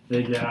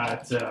 They've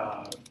gotten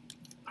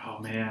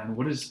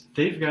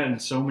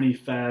so many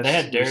fast. They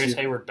had Darius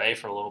Hayward-Bay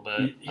for a little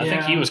bit. Yeah. I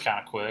think he was kind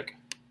of quick.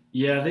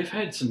 Yeah, they've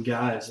had some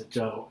guys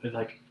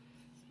that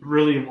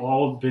really have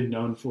all been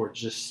known for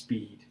just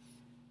speed,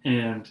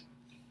 and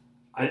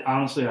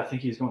I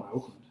think he's going to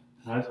Oakland.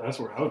 That's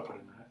where I would put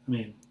him at. I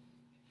mean,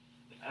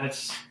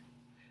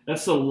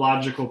 that's the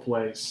logical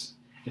place.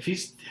 If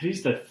he's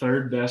the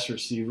third best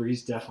receiver,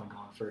 he's definitely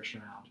going first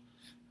round.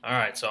 All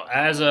right, so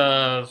as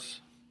of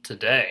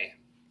today,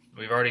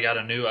 we've already got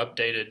a new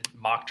updated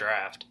mock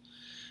draft.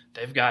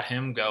 They've got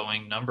him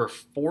going number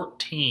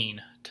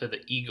 14 to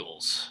the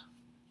Eagles.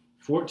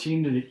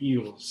 14 to the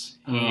Eagles.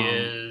 He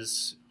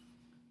is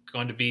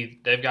going to be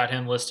 – they've got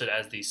him listed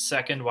as the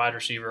second wide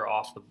receiver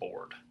off the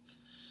board.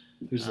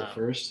 Who's the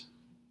first?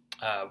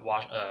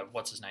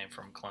 What's his name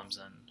from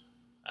Clemson?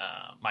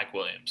 Mike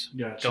Williams.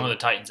 Gotcha. Going to the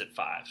Titans at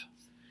 5.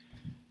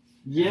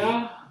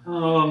 Yeah.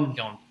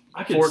 Going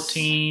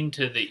 14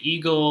 to the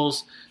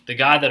Eagles. The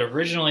guy that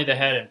originally they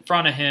had in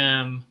front of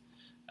him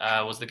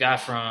was the guy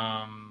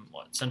from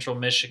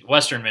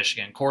Western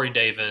Michigan, Corey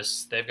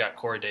Davis. They've got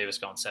Corey Davis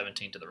going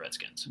 17 to the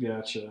Redskins.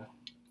 Gotcha.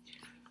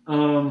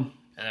 And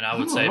then I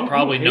would say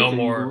probably no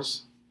more.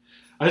 Eagles.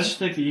 I just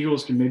think the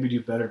Eagles can maybe do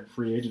better in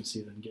free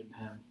agency than getting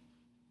him.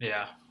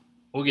 Yeah,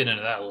 we'll get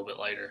into that a little bit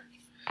later.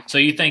 So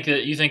you think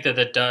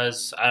that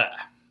does?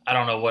 I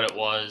don't know what it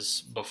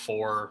was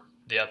before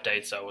the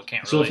update, so we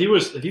can't. So if he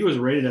was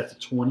rated at the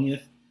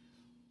 20th,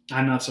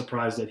 I'm not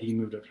surprised that he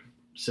moved up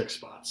 6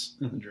 spots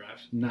in the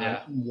draft.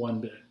 Not one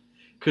bit.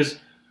 Because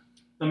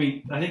I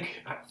mean, I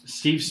think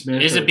Steve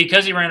Smith. Is it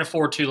because he ran a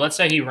 4.2? Let's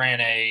say he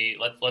ran a.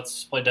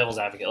 Let's play devil's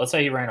advocate. Let's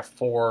say he ran a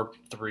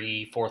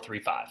 4.3,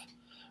 4.35,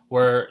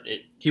 where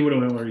he would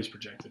have went where he's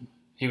projected.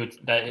 He would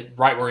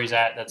right where he's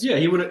at. That's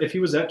he would if he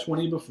was at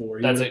 20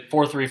 before. That's it.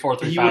 4.3,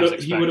 4.35.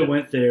 He would have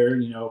went there,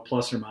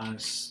 plus or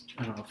minus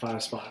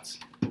 5 spots,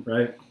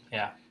 right?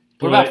 Yeah.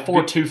 What about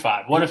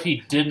 4.25? What if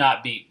he did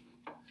not beat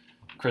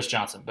Chris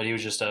Johnson, but he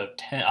was just a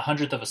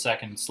hundredth of a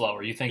second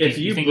slower? You think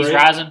he's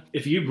rising?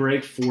 If you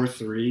break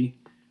 4.3,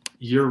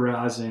 you're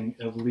rising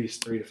at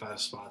least 3 to 5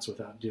 spots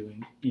without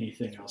doing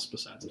anything else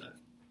besides that.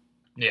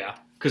 Yeah.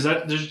 Because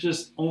there's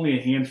just only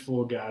a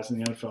handful of guys in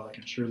the NFL that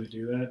can surely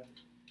do that.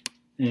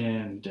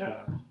 And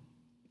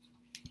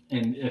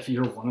if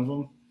you're one of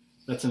them,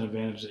 that's an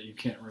advantage that you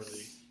can't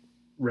really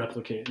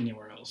replicate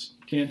anywhere else.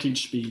 Can't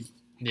teach speed.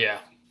 Yeah.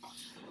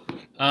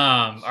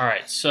 All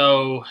right.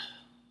 So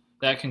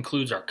that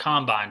concludes our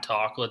combine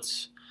talk.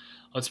 Let's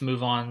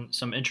move on.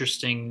 Some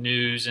interesting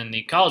news in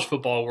the college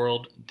football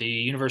world. The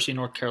University of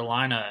North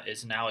Carolina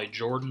is now a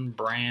Jordan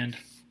Brand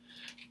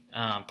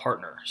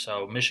partner.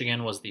 So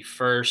Michigan was the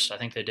first. I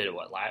think they did it.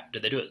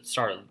 Did they do it?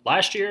 Started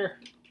last year,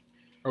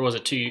 or was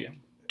it 2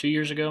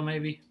 years ago?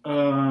 Maybe.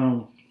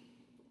 I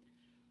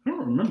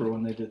don't remember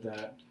when they did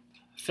that.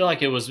 I feel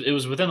like it was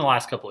within the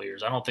last couple of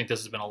years. I don't think this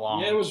has been a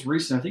long. Yeah, it was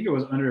recent. I think it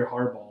was under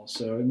Harbaugh,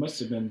 so it must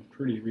have been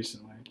pretty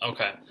recently.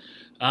 Okay.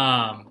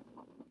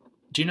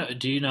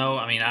 Do you know?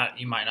 I mean,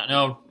 you might not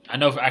know. I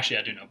know. Actually,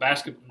 I do know.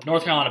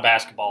 North Carolina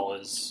basketball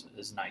is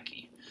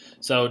Nike.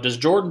 So does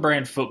Jordan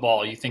Brand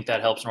football? You think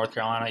that helps North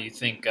Carolina? You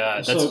think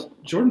that's so?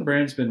 Jordan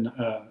Brand's been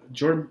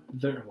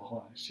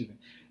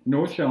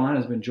North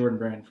Carolina's been Jordan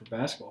Brand for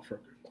basketball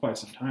for quite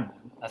some time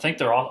now. I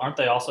think aren't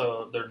they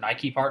also they're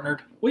Nike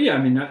partnered? Well, yeah,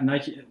 I mean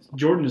Nike.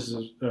 Jordan is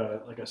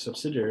like a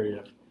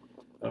subsidiary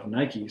of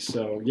Nike,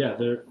 so yeah,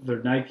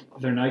 they're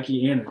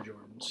Nike and they're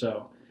Jordan.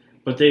 So,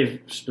 but they've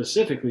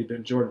specifically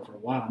been Jordan for a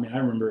while. I mean, I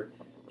remember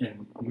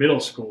in middle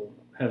school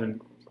having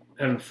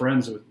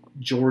friends with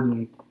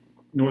Jordan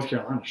North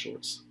Carolina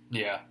shorts.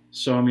 Yeah.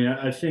 So I mean,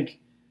 I think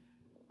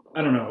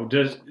I don't know.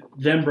 Does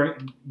them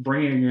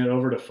bringing it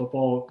over to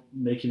football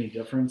make any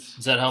difference?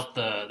 Does that help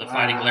the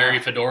Fighting Larry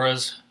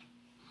Fedoras?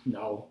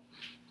 No,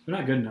 they're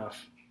not good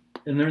enough,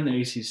 and they're in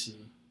the ACC.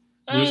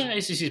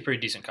 ACC is a pretty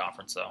decent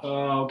conference, though.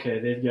 Oh, okay.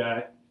 They've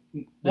got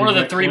one of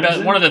the three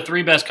best. One of the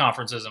three best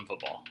conferences in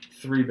football.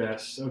 Three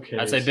best. Okay.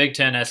 I'd say Big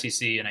Ten,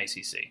 SEC, and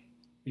ACC.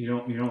 You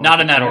don't. Not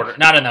in that order.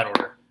 Not in that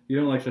order. You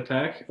don't like the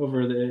Pac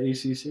over the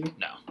ACC?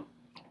 No.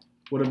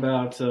 What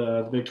about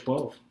the Big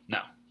 12? No.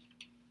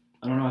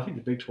 I don't know. I think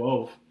the Big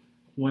 12,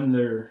 when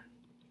they're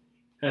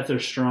at their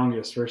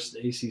strongest versus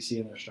the ACC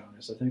in their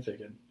strongest, I think they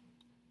can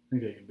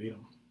beat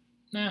them.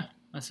 Yeah,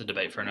 that's a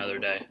debate for another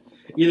day.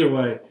 Either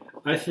way,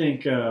 I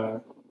think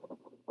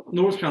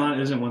North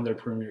Carolina isn't one of their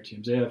premier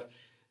teams. They have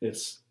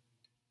it's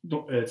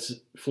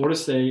Florida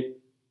State,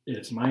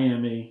 it's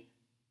Miami,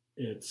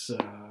 it's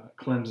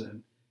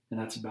Clemson, and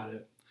that's about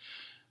it.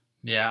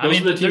 Yeah, I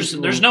mean,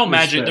 there's no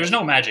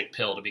magic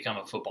pill to become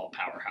a football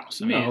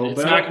powerhouse. I mean, it's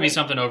not going to be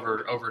something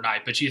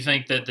overnight. But you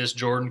think that this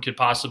Jordan could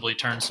possibly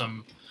turn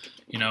some,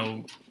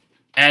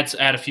 add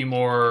a few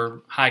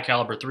more high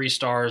caliber 3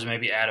 stars,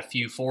 maybe add a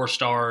few 4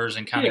 stars,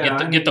 and kind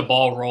of get the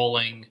ball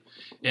rolling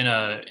in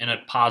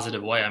a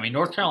positive way. I mean,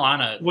 North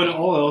Carolina, when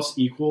all else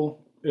equal,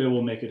 it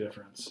will make a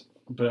difference.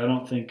 But I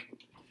don't think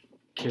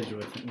kids would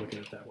look at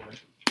it that way.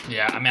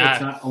 Yeah, I mean,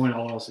 it's not when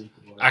all else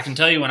equal. I can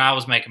tell you when I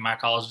was making my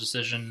college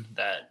decision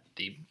that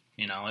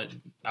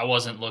I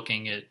wasn't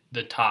looking at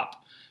the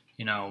top,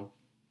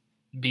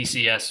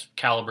 BCS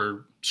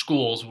caliber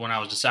schools when I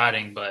was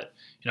deciding, but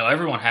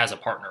everyone has a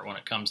partner when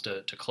it comes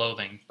to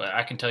clothing. But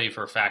I can tell you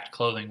for a fact,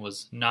 clothing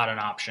was not an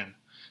option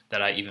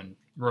that I even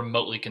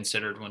remotely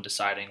considered when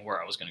deciding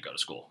where I was going to go to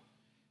school.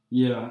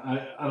 Yeah,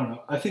 I don't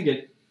know. I think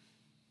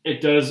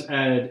it does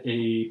add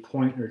a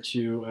point or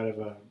two out of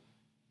a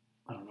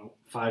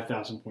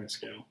 5,000 point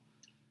scale.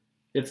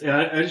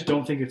 I just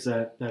don't think it's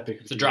that big.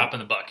 It's a drop in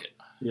the bucket.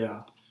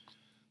 Yeah.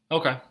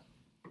 Okay.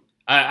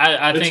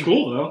 I think it's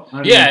cool though.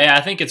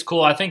 I think it's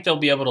cool. I think they'll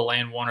be able to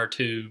land 1 or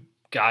 2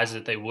 guys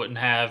that they wouldn't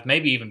have,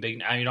 maybe even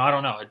big. I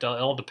don't know. It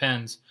all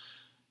depends.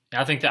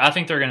 I think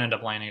they're going to end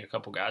up landing a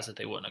couple guys that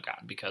they wouldn't have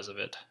gotten because of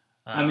it.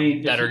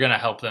 That are going to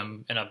help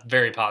them in a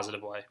very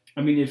positive way.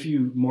 I mean, if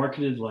you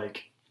marketed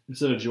like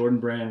instead of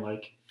Jordan Brand,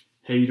 like,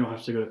 hey, you don't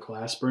have to go to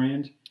class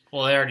brand.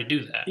 Well, they already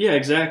do that. Yeah,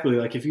 exactly.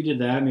 Like if you did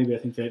that, maybe I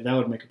think that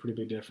would make a pretty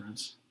big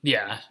difference.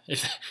 Yeah,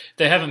 if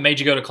they haven't made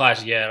you go to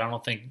class yet, I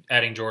don't think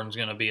adding Jordan's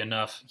going to be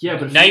enough. Yeah,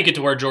 but now you get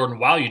to wear Jordan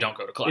while you don't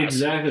go to class.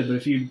 Exactly,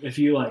 but if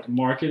you like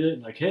market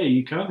it like, hey,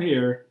 you come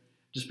here,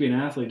 just be an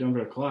athlete, don't go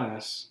to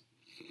class.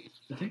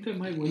 I think that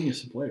might win you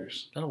some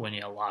players. That'll win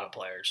you a lot of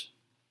players.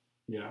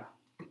 Yeah.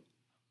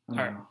 All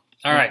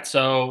right.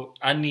 So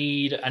I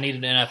need an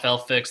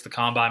NFL fix. The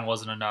combine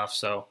wasn't enough,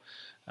 so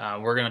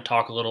we're going to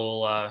talk a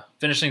little.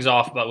 Finish things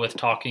off, but with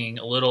talking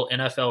a little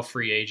NFL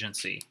free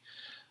agency.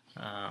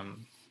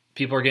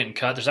 People are getting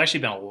cut. There's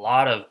actually been a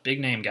lot of big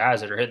name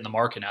guys that are hitting the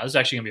market now. This is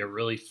actually going to be a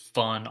really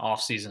fun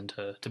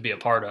offseason to be a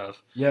part of.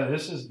 Yeah,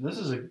 this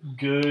is a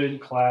good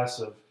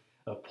class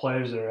of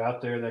players that are out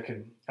there that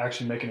can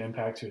actually make an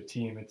impact to a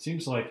team. It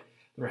seems like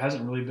there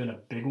hasn't really been a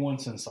big one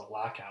since the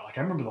lockout. Like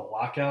I remember the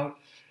lockout.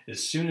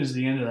 As soon as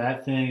the end of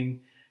that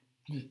thing,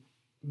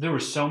 there were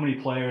so many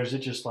players. It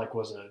just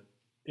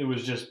it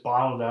was just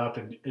bottled up,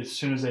 and as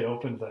soon as they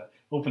opened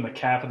the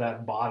cap of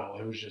that bottle,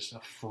 it was just a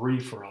free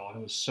for all.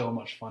 It was so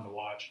much fun to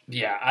watch.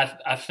 Yeah,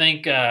 I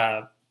think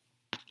we're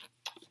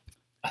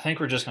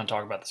just going to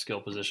talk about the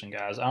skill position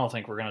guys. I don't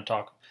think we're going to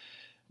talk.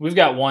 We've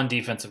got one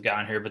defensive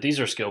guy in here, but these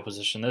are skill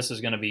position. This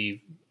is going to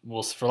be,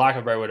 for lack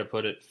of a better way to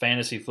put it,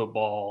 fantasy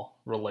football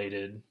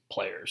related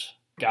players,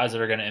 guys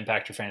that are going to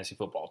impact your fantasy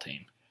football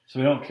team. So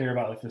we don't care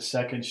about like the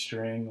second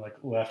string, like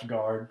left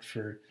guard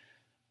for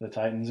the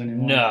Titans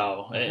anymore.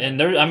 No,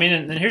 and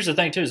here's the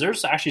thing too: is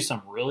there's actually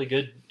some really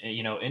good,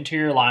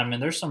 interior linemen.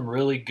 There's some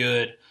really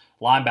good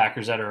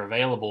linebackers that are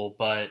available,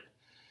 but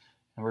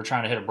we're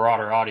trying to hit a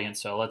broader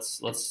audience. So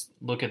let's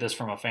look at this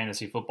from a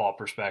fantasy football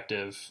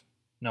perspective.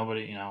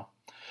 Nobody,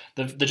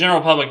 The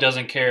general public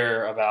doesn't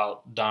care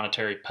about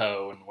Donateri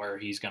Poe and where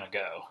he's going to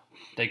go.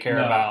 They care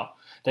about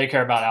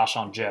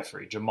Alshon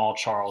Jeffrey, Jamal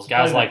Charles,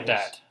 guys like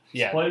that.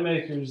 Yeah,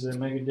 playmakers that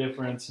make a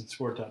difference and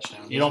score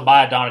touchdowns. You don't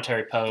buy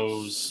Donateri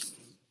Poe's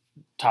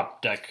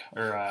top deck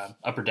or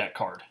upper deck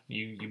card.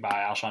 You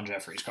buy Alshon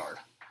Jeffrey's card.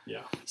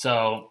 Yeah.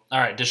 So, all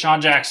right,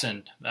 Deshaun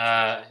Jackson.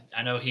 I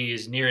know he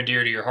is near and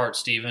dear to your heart,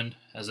 Steven,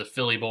 as a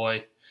Philly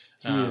boy.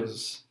 He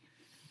is.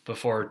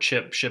 Before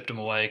Chip shipped him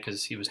away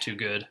because he was too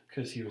good.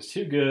 Because he was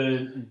too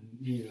good, and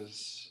he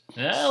was.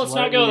 Yeah, let's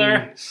not go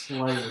there.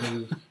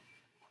 Slightly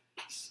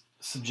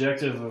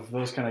subjective of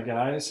those kind of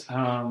guys.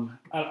 I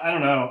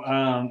don't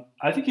know.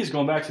 I think he's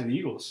going back to the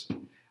Eagles.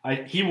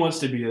 He wants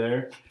to be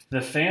there.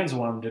 The fans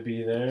want him to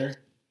be there.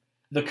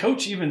 The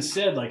coach even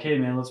said, like, "Hey,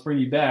 man, let's bring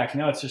you back."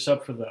 Now it's just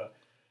up for the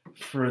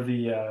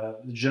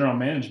general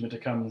management to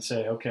come and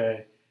say,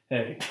 "Okay,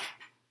 hey,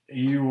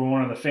 you were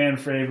one of the fan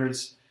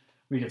favorites.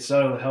 We can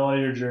sell the hell out of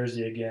your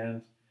jersey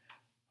again.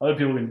 Other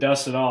people can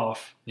dust it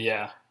off."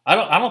 Yeah.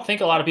 I don't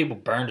think a lot of people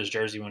burned his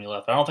jersey when he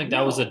left. I don't think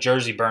that was a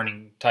jersey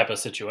burning type of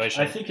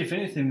situation. I think if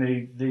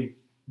anything, they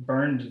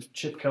burned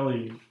Chip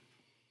Kelly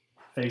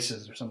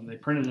faces or something. They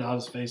printed it out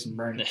his face and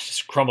burned it.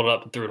 Just crumbled it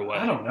up and threw it away.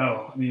 I don't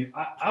know. I mean,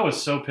 I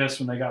was so pissed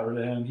when they got rid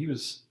of him. He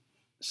was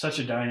such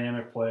a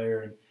dynamic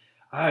player,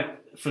 and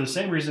for the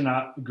same reason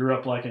I grew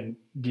up liking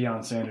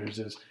Deion Sanders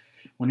is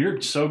when you're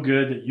so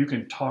good that you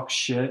can talk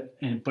shit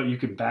but you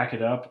can back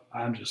it up.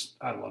 I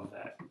love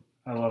that.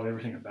 I love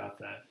everything about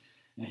that.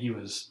 And he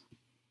was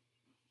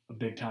a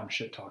big time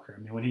shit talker.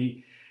 I mean, when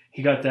he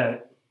got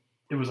that,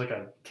 it was like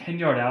a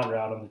 10-yard out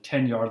route on the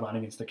 10-yard line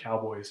against the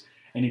Cowboys,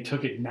 and he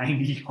took it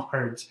 90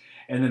 yards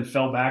and then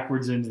fell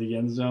backwards into the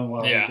end zone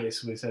while he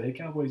basically said, "Hey,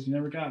 Cowboys, you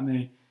never got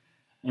me."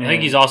 And I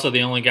think he's also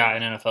the only guy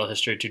in NFL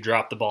history to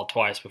drop the ball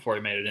twice before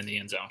he made it in the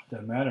end zone.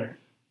 Doesn't matter.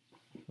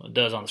 Well, it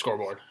does on the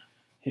scoreboard.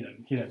 He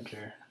doesn't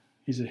care.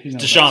 He's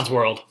Deshaun's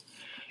world.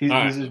 He's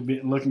just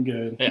looking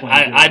good.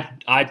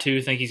 I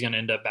too think he's going to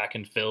end up back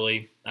in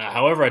Philly.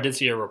 However, I did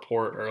see a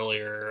report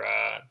earlier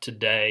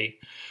today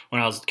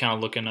when I was kind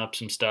of looking up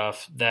some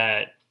stuff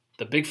that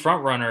the big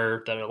front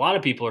runner that a lot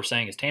of people are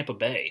saying is Tampa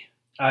Bay.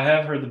 I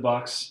have heard the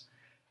Bucs.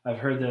 I've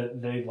heard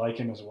that they like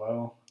him as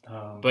well.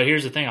 But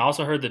here's the thing. I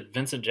also heard that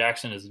Vincent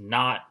Jackson is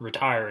not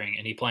retiring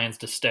and he plans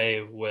to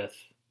stay with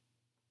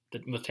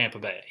Tampa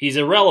Bay. He's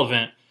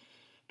irrelevant,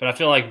 but I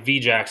feel like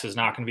V-Jax is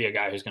not going to be a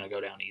guy who's going to go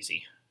down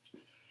easy.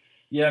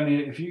 Yeah, I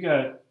mean,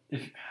 I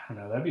don't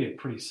know, that'd be a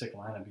pretty sick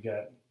lineup. You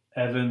got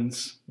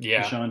Evans,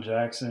 Deshaun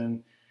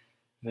Jackson,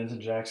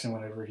 Vincent Jackson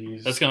whenever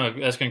he's... That's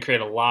gonna create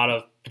a lot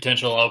of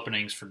potential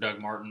openings for Doug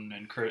Martin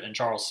and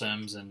Charles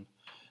Sims. And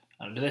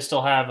do they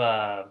still have,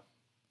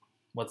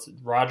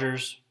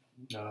 Rodgers?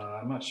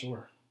 I'm not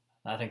sure.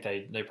 I think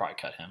they probably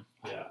cut him.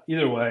 Yeah,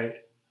 either way,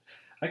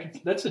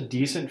 that's a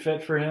decent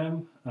fit for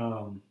him.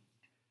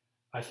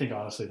 I think,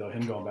 honestly, though,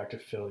 him going back to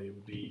Philly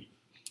would be...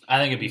 I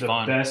think it'd be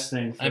fun. The best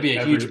thing. It'd be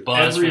a huge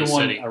buzz for the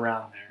city.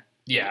 Around there.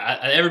 Yeah,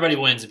 everybody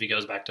wins if he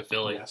goes back to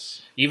Philly.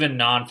 Yes. Even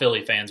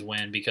non-Philly fans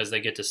win because they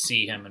get to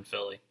see him in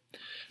Philly.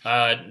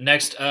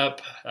 Next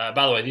up,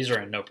 by the way, these are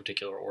in no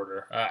particular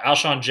order.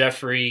 Alshon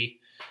Jeffrey,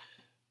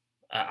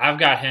 I've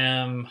got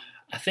him.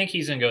 I think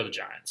he's going to go to the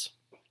Giants.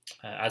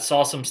 I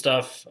saw some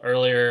stuff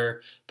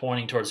earlier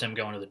pointing towards him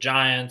going to the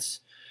Giants.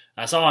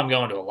 I saw him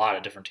going to a lot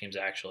of different teams,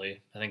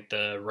 actually. I think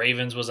the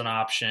Ravens was an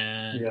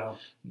option. Yeah.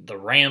 The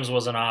Rams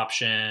was an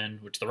option,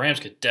 which the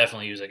Rams could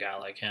definitely use a guy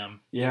like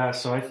him. Yeah,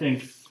 so I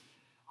think,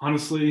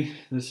 honestly,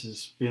 this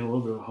is being a little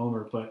bit of a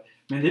homer, but,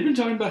 man, they've been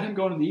talking about him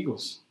going to the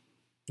Eagles.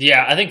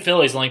 Yeah, I think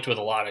Philly's linked with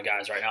a lot of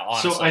guys right now,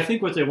 honestly. So I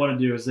think what they want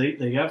to do is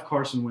they have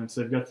Carson Wentz.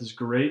 They've got this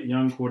great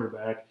young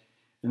quarterback,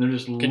 and they're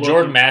just Can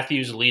Jordan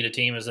Matthews lead a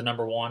team as the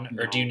number one,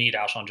 or No. do you need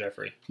Alshon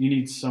Jeffrey? You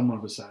need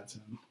someone besides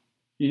him.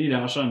 You need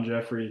Alshon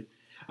Jeffrey.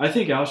 I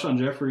think Alshon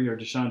Jeffrey or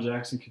Deshaun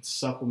Jackson could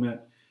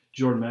supplement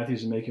Jordan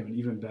Matthews and make him an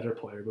even better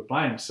player. But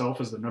by himself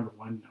as the number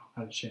one, no,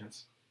 not a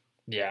chance.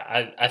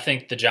 Yeah, I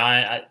think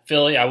the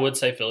Philly, I would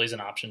say Philly's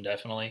an option,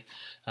 definitely.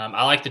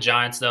 I like the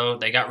Giants, though.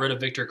 They got rid of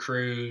Victor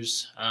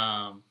Cruz.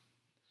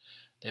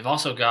 They've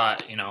also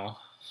got,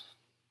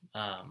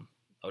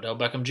 Odell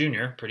Beckham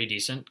Jr., pretty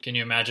decent. Can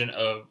you imagine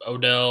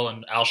Odell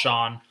and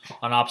Alshon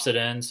on opposite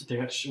ends? They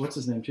got, what's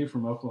his name, too,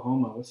 from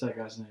Oklahoma? What's that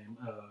guy's name?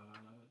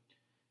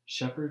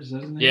 Shepard, is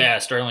that his name? Yeah,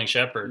 Sterling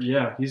Shepard.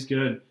 Yeah, he's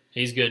good.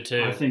 He's good,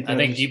 too. I think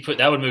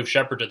that would move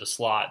Shepard to the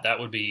slot. That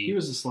would be... He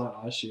was the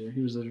slot last year.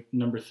 He was the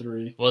number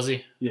 3. Was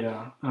he?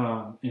 Yeah,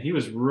 and he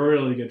was a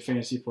really good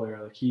fantasy player.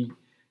 Like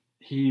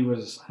he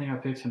was. I think I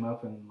picked him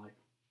up in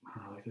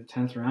like the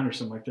 10th round or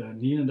something like that,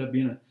 and he ended up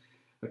being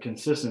a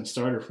consistent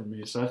starter for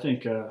me. So I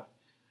think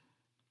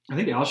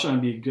Alshon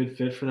would be a good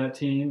fit for that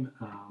team.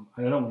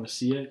 I don't want to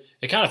see it.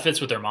 It kind of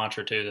fits with their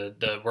mantra too.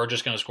 That we're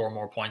just going to score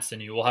more points than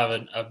you. We'll have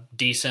a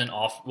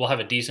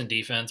decent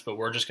defense, but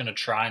we're just going to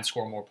try and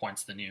score more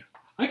points than you.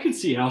 I could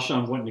see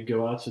Alshon wanting to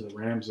go out to the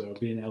Rams though,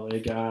 being an LA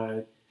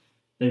guy.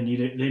 They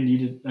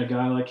needed a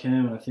guy like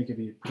him, and I think it'd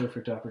be a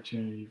perfect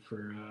opportunity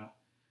for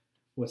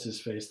what's his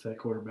face, that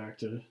quarterback,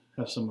 to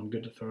have someone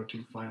good to throw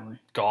to finally.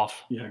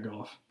 Goff. Yeah,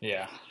 Goff.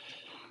 Yeah.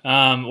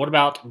 What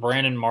about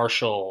Brandon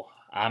Marshall?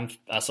 I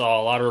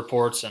saw a lot of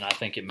reports, and I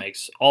think it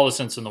makes all the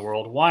sense in the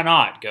world. Why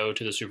not go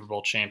to the Super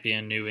Bowl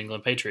champion New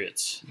England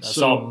Patriots? I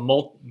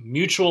saw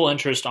mutual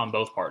interest on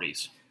both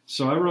parties.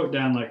 So I wrote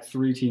down like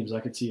 3 teams I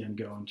could see him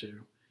going to,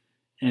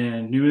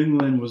 and New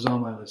England was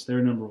on my list. They're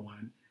number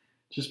 1,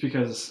 just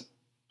because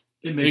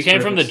it makes. He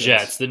came from the sense.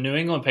 Jets. The New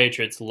England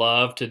Patriots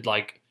love to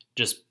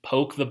just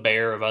poke the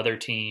bear of other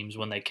teams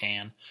when they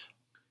can.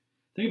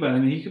 Think about it. I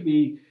mean,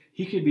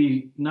 he could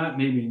be not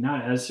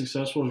as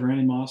successful as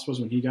Randy Moss was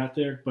when he got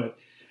there, but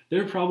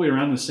they're probably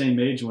around the same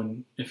age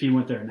if he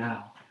went there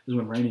now as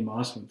when Randy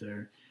Moss went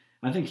there.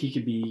 I think he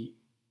could be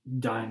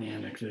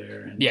dynamic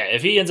there. And yeah,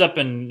 if he ends up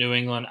in New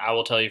England, I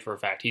will tell you for a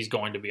fact he's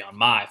going to be on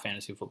my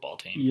fantasy football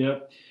team.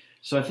 Yep.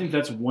 So I think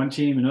that's one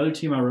team. Another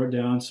team I wrote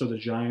down, so the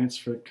Giants,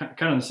 for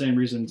kind of the same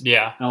reasons.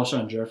 Yeah.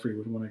 Alshon Jeffrey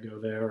would want to go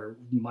there or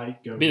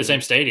might go. Be the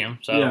same stadium,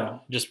 so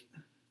just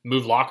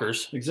move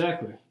lockers.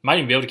 Exactly. Might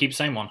even be able to keep the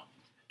same one.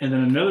 And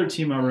then another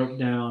team I wrote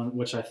down,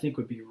 which I think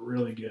would be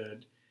really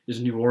good, is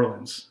New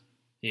Orleans.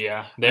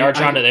 Yeah, they are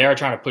trying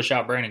to push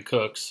out Brandon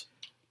Cooks.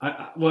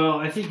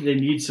 I think they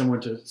need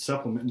someone to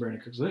supplement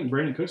Brandon Cooks. I think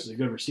Brandon Cooks is a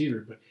good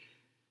receiver, but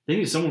they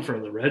need someone for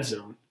the red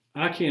zone.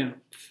 how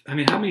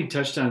many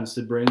touchdowns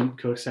did Brandon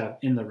Cooks have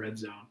in the red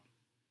zone?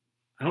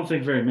 I don't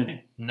think very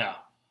many. No.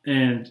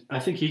 And I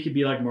think he could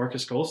be like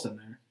Marcus Colston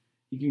there.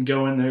 He can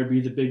go in there, be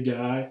the big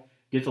guy,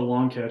 get the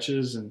long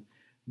catches, and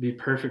be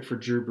perfect for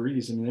Drew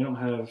Brees. I mean, they don't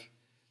have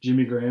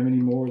Jimmy Graham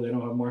anymore. They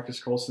don't have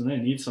Marcus Colston. They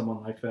need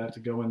someone like that to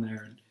go in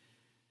there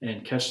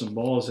and catch some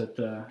balls at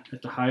the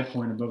high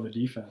point above the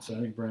defense.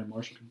 I think Brandon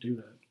Marshall can do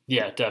that.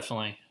 Yeah,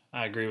 definitely.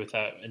 I agree with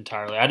that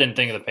entirely. I didn't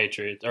think of the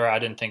Patriots, or I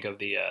didn't think of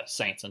the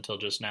Saints until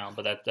just now,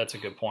 but that's a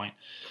good point.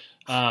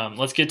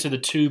 Let's get to the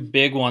 2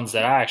 big ones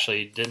that I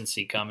actually didn't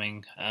see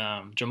coming.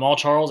 Jamal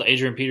Charles,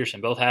 Adrian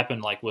Peterson, both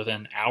happened like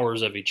within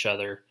hours of each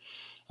other.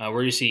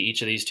 Where do you see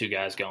each of these 2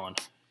 guys going?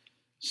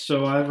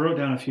 So I wrote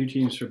down a few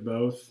teams for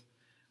both,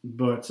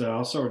 but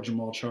I'll start with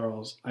Jamal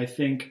Charles. I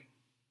think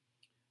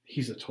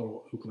he's a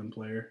total Oakland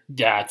player.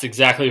 Yeah, it's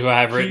exactly who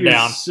I've written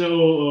down. So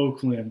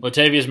Oakland.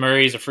 Latavius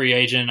Murray is a free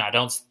agent.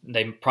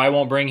 They probably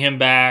won't bring him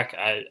back.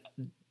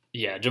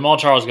 Jamal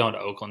Charles going to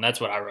Oakland.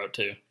 That's what I wrote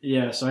too.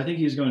 Yeah, so I think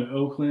he's going to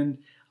Oakland.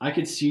 I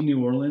could see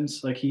New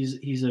Orleans. Like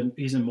he's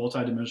a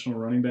multi-dimensional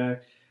running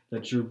back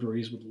that Drew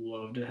Brees would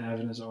love to have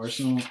in his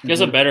arsenal. I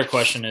guess a better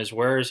question is,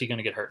 where is he going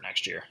to get hurt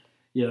next year?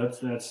 Yeah,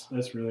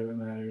 that's really what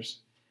matters.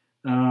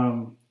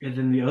 And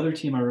then the other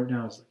team I wrote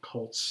down is the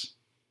Colts.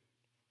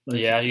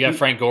 You got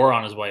Frank Gore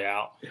on his way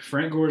out.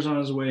 Frank Gore's on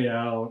his way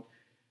out.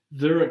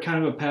 They're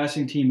kind of a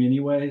passing team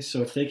anyway,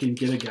 so if they can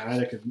get a guy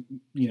that could,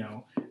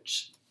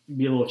 just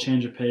be a little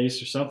change of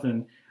pace or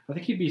something, I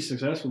think he'd be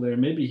successful there.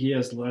 Maybe he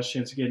has the last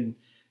chance of getting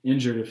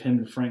injured if him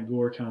and Frank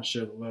Gore kind of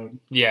share the load.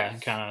 Yeah,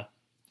 kind of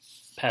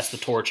pass the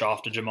torch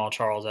off to Jamal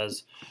Charles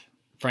as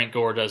Frank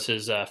Gore does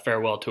his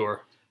farewell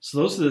tour. So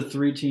those are the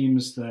 3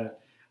 teams that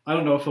I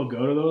don't know if he'll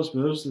go to those,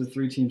 but those are the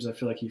 3 teams I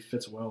feel like he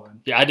fits well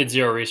in. Yeah, I did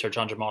zero research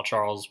on Jamal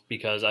Charles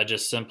because I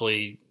just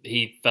simply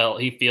he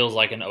feels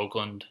like an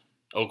Oakland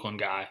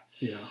guy.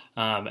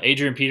 Yeah.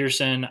 Adrian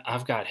Peterson,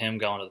 I've got him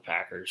going to the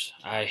Packers.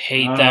 I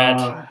hate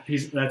that.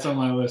 That's on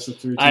my list of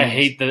 3 teams. I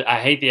hate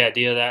the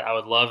idea of that. I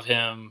would love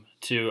him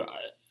to.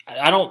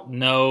 I don't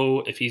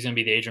know if he's going to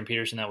be the Adrian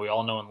Peterson that we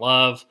all know and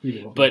love,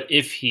 but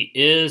if he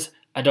is,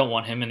 I don't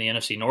want him in the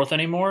NFC North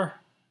anymore.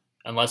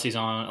 Unless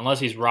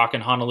he's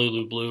rocking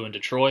Honolulu blue in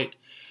Detroit,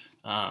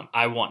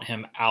 I want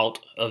him out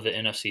of the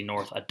NFC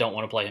North. I don't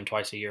want to play him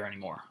twice a year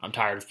anymore. I'm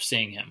tired of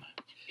seeing him.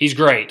 He's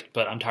great,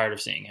 but I'm tired of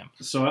seeing him.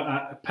 So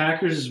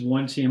Packers is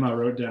one team I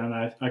wrote down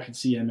I could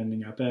see him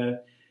ending up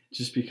at,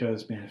 just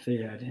because, man, if they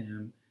had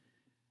him,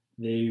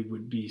 they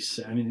would be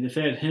 – I mean, if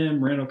they had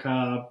him, Randall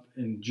Cobb,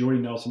 and Jordy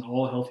Nelson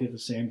all healthy at the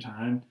same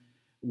time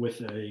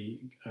with a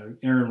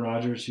Aaron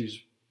Rodgers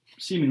who's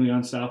seemingly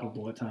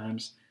unstoppable at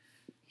times –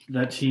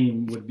 that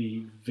team would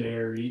be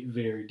very,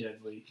 very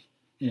deadly.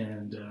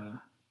 And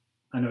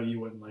I know you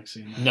wouldn't like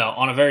seeing that. No,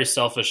 on a very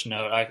selfish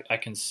note, I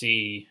can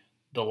see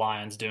the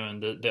Lions doing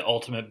the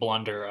ultimate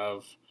blunder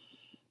of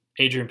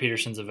Adrian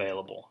Peterson's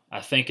available. I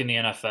think in the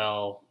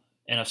NFL,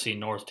 NFC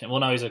North team. Well,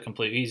 no, he's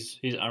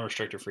an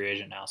unrestricted free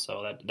agent now,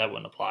 so that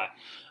wouldn't apply.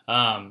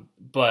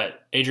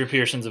 But Adrian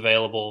Peterson's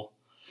available.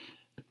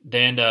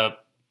 They end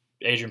up,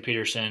 Adrian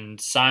Peterson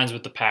signs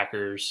with the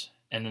Packers,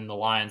 and then the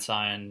Lions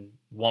sign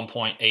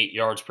 1.8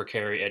 yards per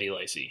carry Eddie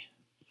Lacy.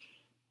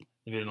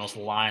 It'd be the most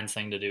Lions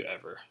thing to do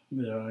ever.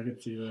 Yeah, I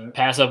could see that.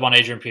 Pass up on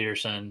Adrian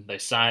Peterson. They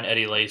sign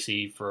Eddie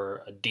Lacy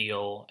for a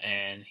deal,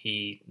 and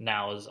he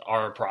now is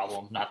our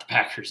problem, not the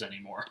Packers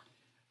anymore.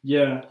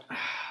 Yeah,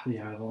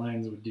 the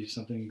Lions would do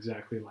something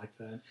exactly like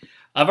that.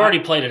 I've already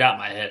played it out in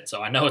my head,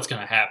 so I know it's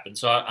going to happen.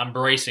 So I'm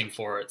bracing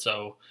for it.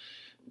 So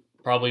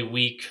probably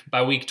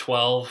by week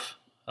 12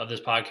 of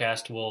this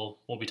podcast, we'll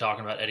be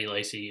talking about Eddie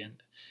Lacy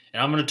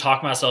And I'm going to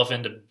talk myself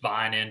into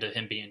buying into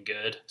him being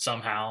good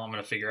somehow. I'm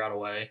going to figure out a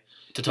way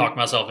to talk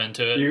myself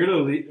into it. You're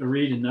going to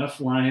read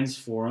enough Lions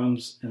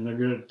forums, and they're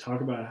going to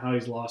talk about how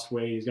he's lost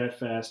weight, he's got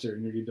faster,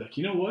 and you're going to be like,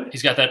 you know what?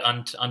 He's got that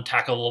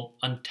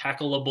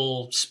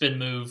untackleable spin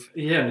move.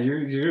 Yeah,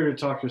 you're going to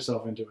talk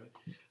yourself into it.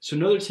 So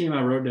another team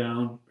I wrote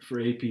down for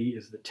AP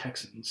is the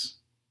Texans.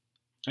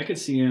 I could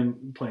see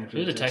him playing for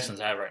Who do the Texans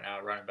have right now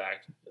at running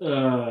back?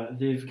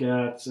 They've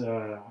got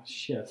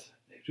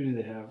who do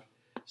they have?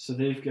 So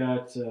they've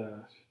got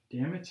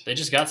damn it. They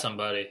just got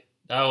somebody.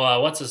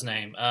 Oh, what's his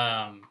name?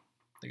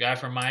 The guy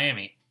from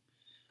Miami.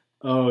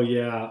 Oh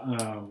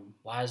yeah.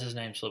 Why is his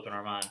name slipping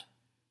our mind?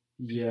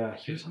 Yeah,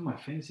 he was on my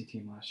fantasy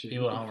team last year.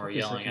 People at home are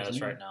yelling at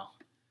us right now.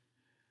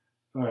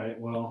 All right,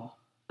 well,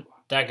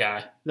 that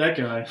guy.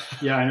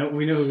 Yeah, I know.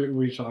 We know who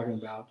we're talking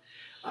about.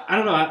 I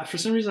don't know. For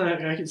some reason,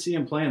 I could see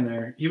him playing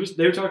there. They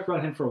were talking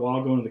about him for a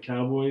while going to the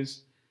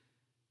Cowboys.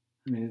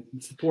 I mean,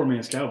 it's the poor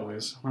man's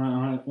Cowboys.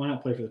 Why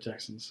not play for the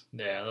Texans?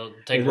 Yeah, they'll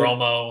take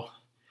Romo.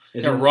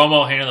 Then,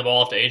 Romo handing the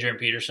ball off to Adrian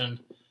Peterson.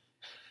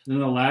 Then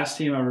the last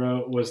team I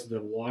wrote was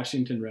the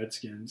Washington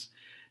Redskins.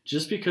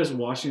 Just because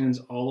Washington's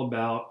all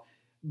about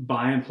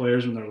buying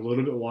players when they're a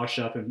little bit washed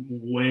up and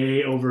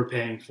way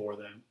overpaying for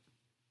them.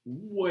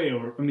 Way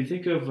over. I mean,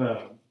 think of,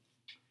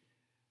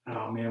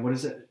 oh man, what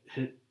is it?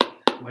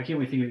 Why can't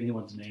we think of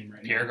anyone's name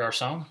right Pierre now?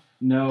 Garçon?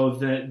 No,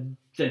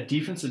 that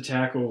defensive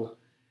tackle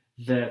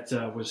that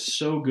was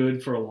so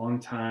good for a long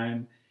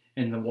time,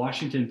 and the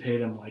Washington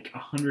paid him like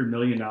 $100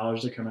 million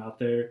to come out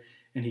there,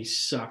 and he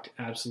sucked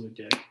absolute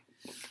dick.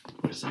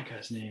 What is that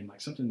guy's name? Like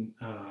something.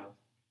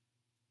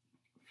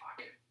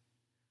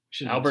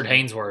 Albert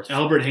Hainsworth.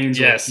 Albert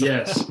Hainsworth.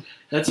 Yes,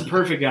 that's a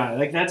perfect guy.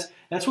 Like that's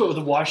what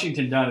the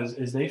Washington does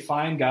is they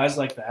find guys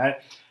like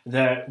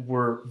that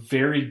were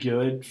very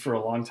good for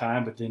a long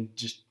time, but then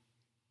just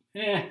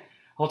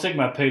I'll take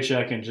my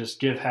paycheck and just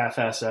give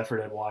half-ass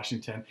effort at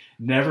Washington.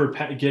 Never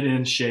get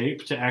in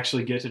shape to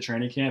actually get to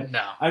training camp.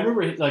 No. I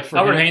remember for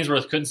Albert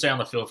Hainsworth couldn't stay on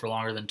the field for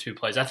longer than 2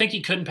 plays. I think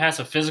he couldn't pass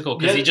a physical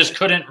because he just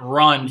couldn't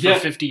run for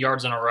 50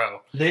 yards in a row.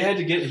 He had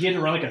to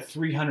run like a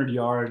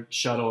 300-yard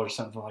shuttle or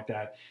something like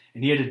that,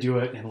 and he had to do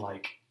it in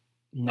like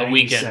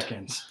 90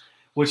 seconds,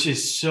 which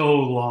is so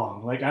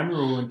long. Like I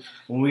remember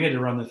when we had to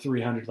run the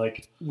 300,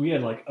 like we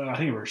had like I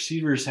think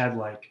receivers had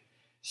like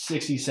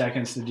 60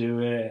 seconds to do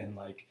it, and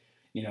like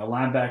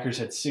linebackers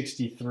had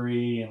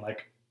 63, and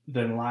like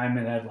the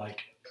linemen had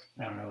like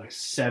I don't know, like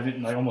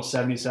almost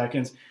 70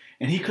 seconds,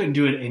 and he couldn't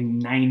do it in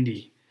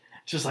 90.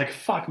 It's just like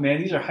fuck,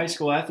 man. These are high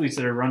school athletes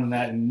that are running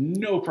that, and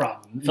no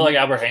problem. I feel like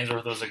Albert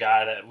Hainsworth was a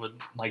guy that would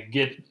like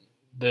get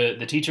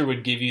the teacher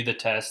would give you the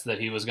test that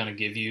he was going to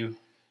give you.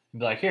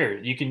 Be like,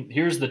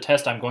 here's the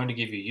test I'm going to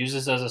give you. Use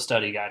this as a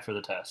study guide for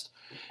the test.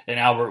 And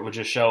Albert would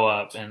just show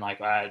up and like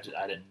I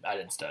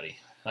didn't study.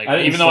 Like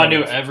even though I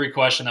knew every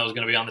question that was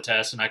going to be on the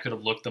test and I could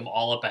have looked them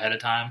all up ahead of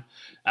time,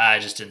 I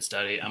just didn't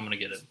study. I'm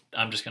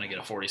just going to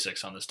get a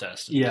 46 on this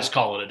test and just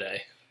call it a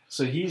day.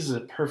 So he's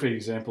a perfect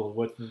example of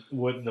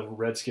what the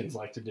Redskins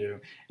like to do,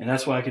 and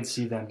that's why I could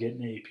see them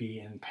getting AP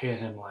and paying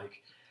him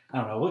like I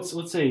don't know.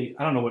 Let's say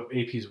I don't know what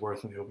AP's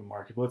worth in the open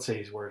market, but let's say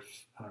he's worth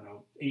I don't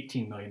know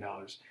 $18 million.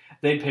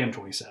 They'd pay him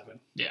 27.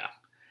 Yeah,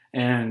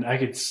 and I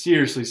could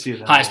seriously see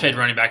them highest paid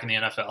running back in the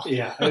NFL.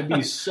 Yeah, it'd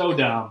be so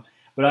dumb.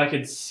 But I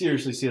could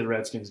seriously see the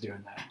Redskins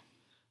doing that.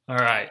 All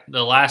right.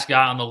 The last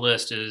guy on the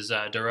list is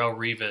Darrelle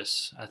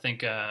Revis. I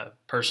think,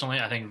 personally,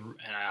 and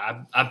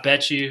I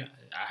bet you,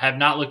 I have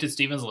not looked at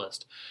Steven's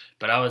list,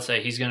 but I would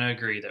say he's going to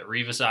agree that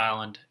Revis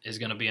Island is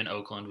going to be in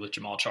Oakland with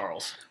Jamal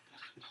Charles.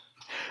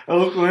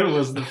 Oakland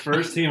was the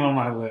first team on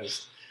my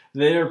list.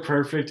 They are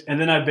perfect.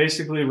 And then I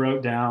basically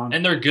wrote down.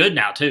 And they're good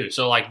now, too.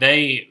 So, like,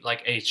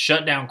 a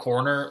shutdown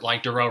corner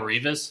like Darrelle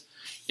Revis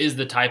is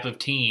the type of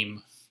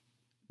team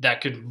that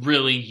could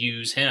really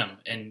use him,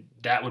 and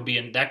that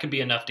could be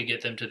enough to get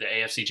them to the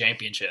AFC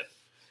Championship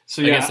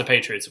against the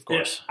Patriots, of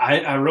course. Yeah,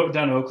 I wrote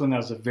down Oakland. That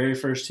was the very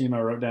first team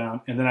I wrote down,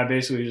 and then I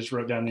basically just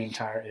wrote down the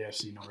entire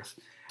AFC North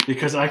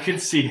because I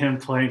could see him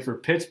playing for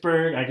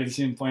Pittsburgh, I could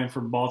see him playing for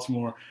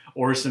Baltimore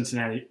or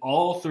Cincinnati.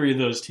 All three of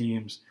those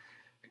teams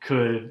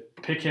could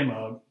pick him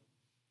up.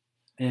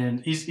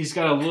 And he's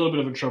got a little bit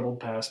of a troubled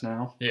past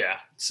now. Yeah.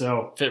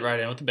 So fit right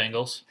in with the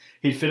Bengals.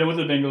 He'd fit in with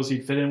the Bengals.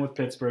 He'd fit in with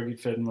Pittsburgh. He'd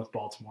fit in with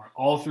Baltimore.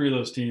 All three of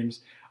those teams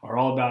are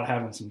all about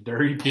having some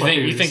dirty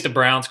players. You think the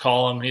Browns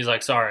call him and he's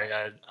like, sorry,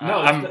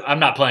 I'm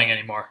not playing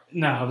anymore.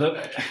 No,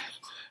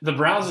 the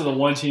Browns are the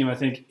one team I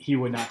think he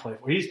would not play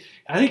for.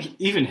 I think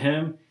even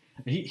him,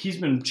 he's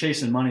been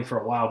chasing money for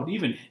a while, but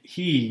even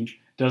he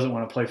doesn't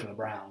want to play for the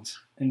Browns.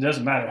 And it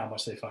doesn't matter how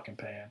much they fucking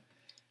pay him.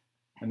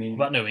 I mean,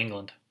 what about New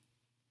England?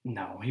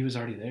 No, he was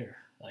already there.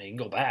 He can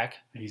go back.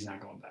 He's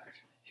not going back.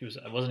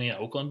 Wasn't he in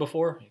Oakland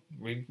before?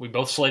 We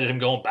both slated him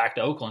going back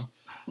to Oakland.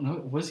 I don't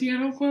know. Was he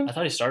in Oakland? I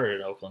thought he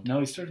started at Oakland. No,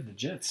 he started the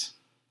Jets.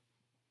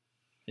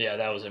 Yeah,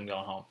 that was him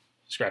going home.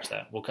 Scratch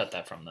that. We'll cut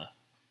that from the.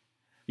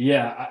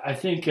 Yeah, I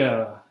think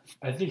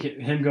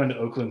him going to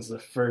Oakland's the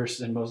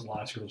first and most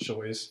logical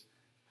choice.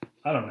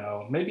 I don't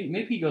know.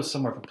 Maybe he goes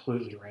somewhere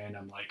completely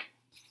random, like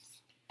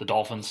The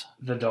Dolphins.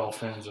 The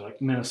Dolphins or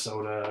like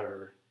Minnesota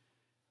or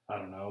I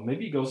don't know.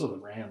 Maybe he goes to the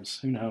Rams.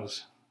 Who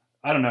knows?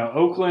 I don't know.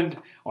 Oakland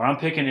or I'm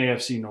picking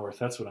AFC North.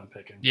 That's what I'm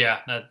picking. Yeah,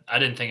 I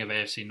didn't think of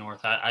AFC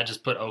North. I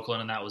just put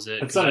Oakland and that was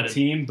it. It's not a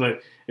team,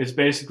 but it's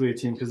basically a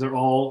team because they're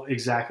all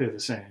exactly the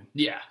same.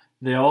 Yeah.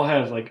 They all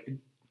have like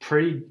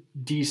pretty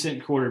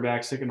decent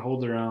quarterbacks that can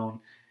hold their own,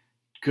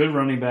 good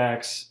running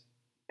backs,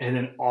 and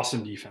then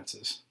awesome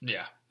defenses.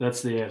 Yeah.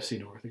 That's the AFC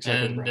North. Except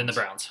and then the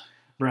Browns.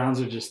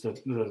 Browns are just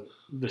the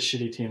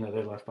shitty team that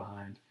they left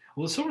behind.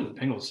 Well, so were the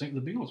Bengals.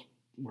 The Bengals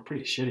were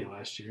pretty shitty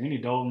last year. Andy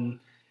Dalton.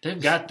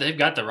 They've got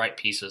the right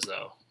pieces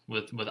though.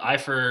 With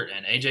Eifert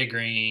and AJ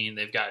Green,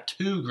 they've got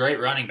two really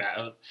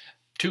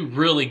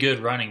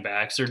good running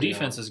backs. Their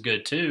defense is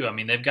good too. I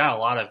mean, they've got a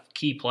lot of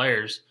key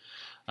players.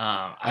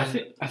 I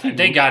think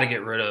they got to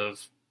get rid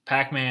of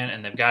Pac-Man,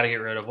 and they've got to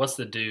get rid of what's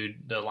the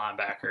dude, the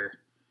linebacker.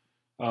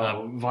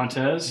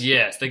 Vontez?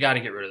 Yes, they got to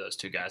get rid of those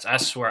two guys. I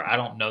swear, I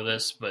don't know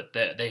this, but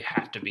they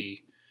have to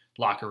be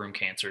locker room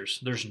cancers.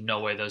 There's no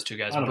way those two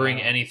guys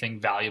bring anything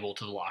valuable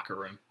to the locker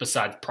room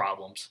besides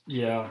problems.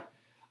 Yeah.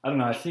 I don't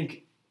know. I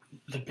think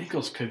the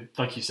Bengals could,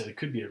 like you said, it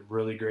could be a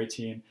really great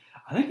team.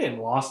 I think they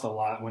lost a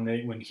lot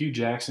when Hugh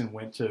Jackson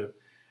went to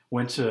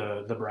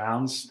the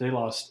Browns. They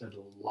lost a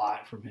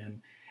lot from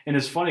him. And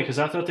it's funny because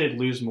I thought they'd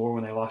lose more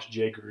when they lost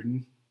Jay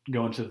Gruden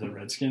going to the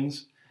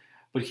Redskins.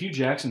 But Hugh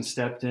Jackson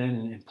stepped in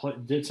and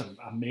did some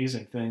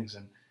amazing things.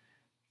 And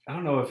I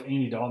don't know if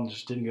Andy Dalton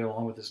just didn't get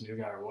along with this new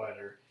guy or what.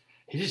 Or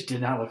he just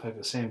did not look like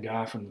the same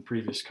guy from the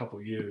previous couple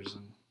of years.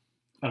 And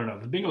I don't know.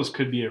 The Bengals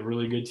could be a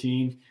really good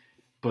team,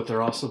 but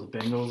they're also the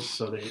Bengals,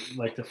 so they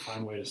like to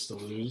find ways to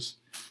lose.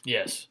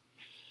 Yes.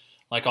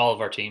 Like all of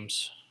our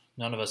teams.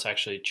 None of us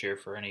actually cheer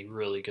for any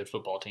really good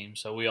football team,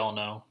 so we all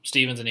know.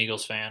 Steven's an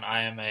Eagles fan.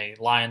 I am a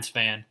Lions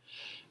fan.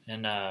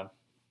 And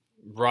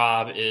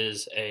Rob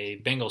is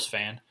a Bengals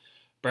fan.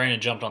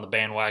 Brandon jumped on the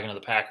bandwagon of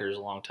the Packers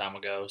a long time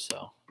ago,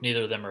 so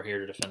neither of them are here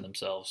to defend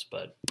themselves,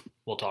 but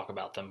we'll talk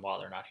about them while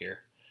they're not here.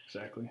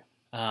 Exactly.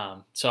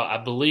 So I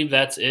believe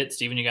that's it.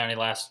 Steven, you got any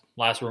last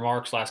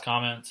remarks, last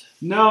comments?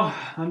 No,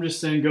 I'm just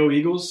saying go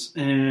Eagles,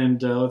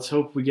 and let's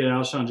hope we get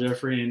Alshon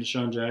Jeffrey and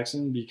Deshaun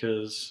Jackson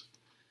because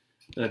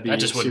that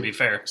just wouldn't be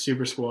fair.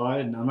 Super squad,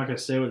 and I'm not going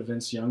to say what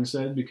Vince Young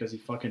said because he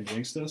fucking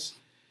jinxed us.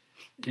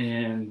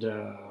 And,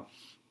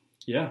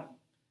 yeah.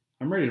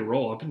 I'm ready to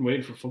roll. I've been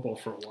waiting for football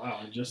for a while.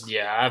 I've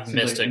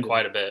missed it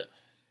quite a bit.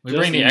 We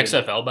bring the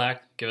XFL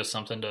back, give us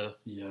something to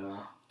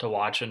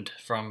watch, and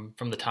from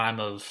the time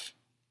of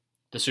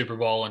the Super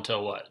Bowl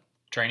until what?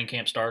 Training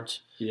camp starts?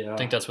 Yeah. I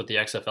think that's what the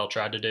XFL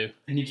tried to do.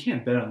 And you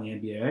can't bet on the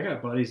NBA. I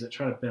got buddies that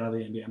try to bet on the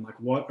NBA. I'm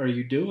like, what are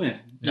you doing?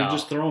 You're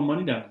just throwing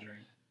money down the drain.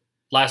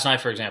 Last night,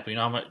 for example,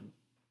 the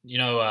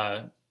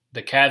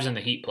Cavs and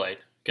the Heat played.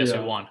 Guess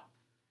who won?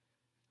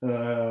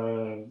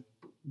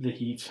 The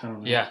Heat, I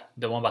don't know. Yeah,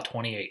 they won by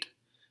 28.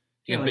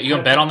 You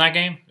gonna bet on that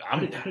game? How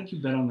did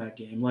you bet on that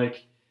game?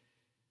 Like,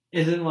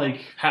 isn't like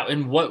how?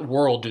 In what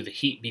world do the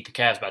Heat beat the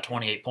Cavs by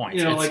 28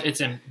 points?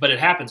 But it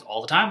happens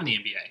all the time in the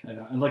NBA. I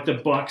know. And like the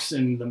Bucks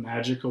and the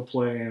Magic will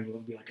play, and it'll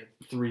be like a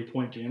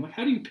 3-point game. Like,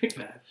 how do you pick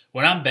that?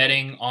 When I'm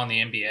betting on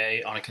the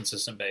NBA on a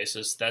consistent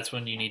basis, that's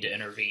when you need to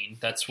intervene.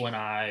 That's when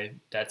I've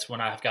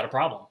got a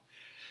problem.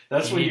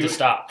 That's when you need to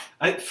stop.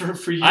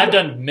 For you, I've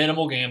done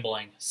minimal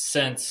gambling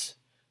since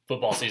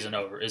football season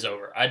is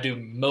over. I do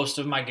most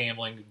of my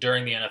gambling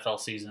during the NFL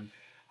season.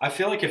 I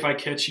feel like if I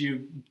catch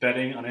you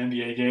betting on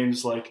NBA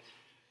games, like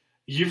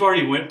you've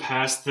already went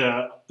past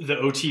the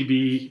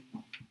OTB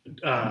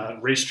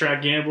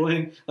racetrack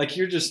gambling. Like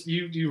you're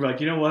like,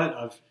 you know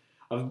what?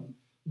 I've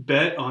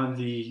bet on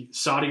the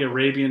Saudi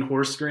Arabian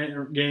horse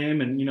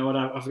game, and you know what?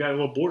 I've got a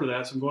little bored of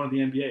that, so I'm going to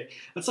the NBA.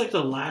 That's like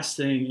the last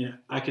thing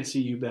I could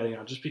see you betting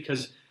on, just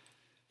because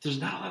there's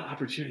not a lot of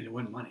opportunity to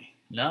win money.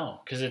 No,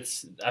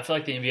 because I feel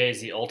like the NBA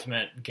is the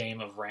ultimate game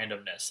of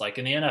randomness. Like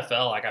in the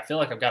NFL, like I feel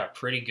like I've got a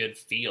pretty good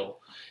feel,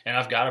 and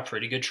I've got a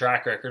pretty good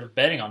track record of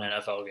betting on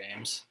NFL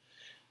games,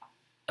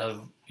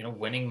 of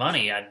winning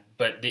money.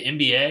 But the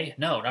NBA,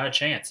 no, not a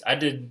chance.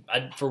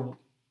 For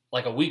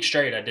like a week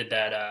straight, I did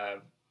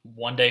that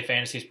one day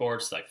fantasy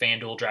sports like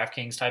FanDuel,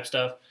 DraftKings type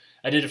stuff.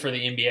 I did it for the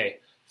NBA.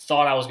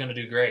 Thought I was going to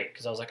do great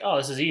because I was like, oh,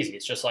 this is easy.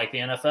 It's just like the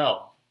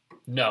NFL.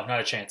 No, not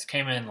a chance.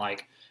 Came in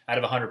like. Out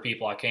of 100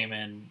 people, I came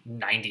in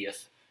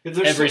 90th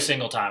every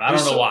single time. I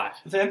don't know why.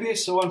 The NBA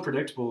is so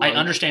unpredictable. I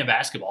understand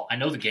basketball. I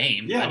know the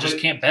game. I just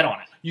can't bet on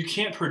it. You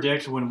can't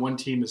predict when one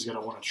team is going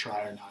to want to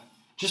try or not.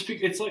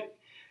 It's like,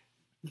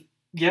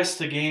 yes,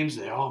 the games,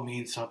 they all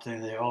mean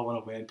something. They all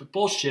want to win. But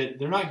bullshit,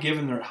 they're not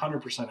giving their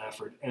 100%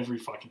 effort every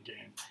fucking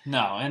game.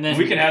 No, and then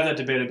we can have that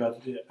debate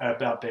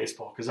about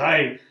baseball because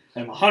I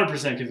am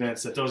 100%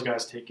 convinced that those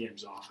guys take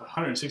games off.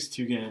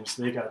 162 games,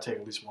 they got to take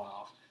at least one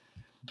off.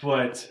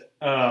 But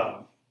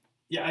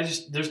yeah,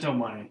 there's no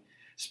money.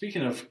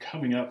 Speaking of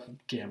coming up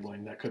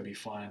gambling, that could be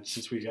fun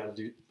since we got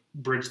to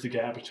bridge the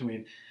gap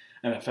between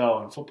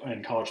NFL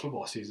and college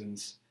football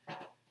seasons.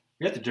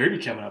 We got the Derby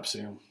coming up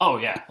soon. Oh,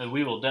 yeah.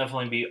 We will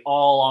definitely be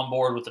all on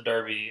board with the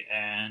Derby,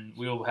 and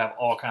we will have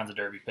all kinds of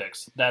Derby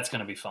picks. That's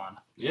going to be fun.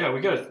 Yeah,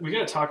 we got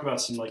to talk about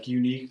some like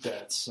unique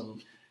bets,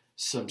 some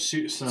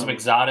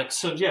exotics.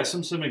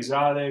 Some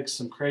exotics,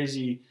 some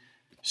crazy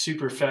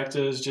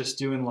superfectas, just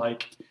doing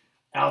like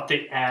out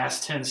the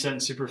ass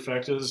 10-cent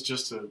superfectas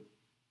just to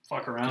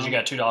fuck around.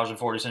 Because you got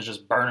 $2.40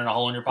 just burning a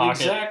hole in your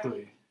pocket.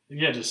 Exactly.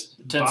 Yeah,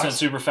 just 10-cent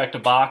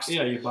superfecta box.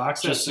 Yeah, you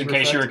box just in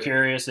case you were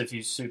curious. If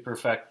you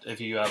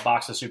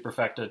box a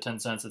superfecta at 10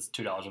 cents, it's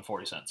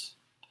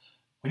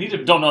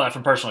 $2.40. Don't know that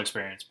from personal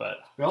experience, but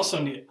we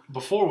also need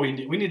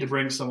we need to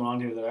bring someone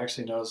on here that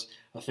actually knows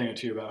a thing or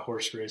two about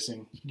horse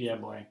racing,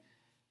 gambling,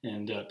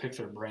 and pick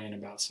their brain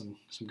about some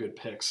good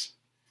picks.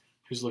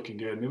 Who's looking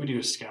good? Maybe do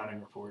a scouting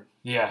report.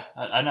 Yeah,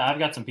 I know I've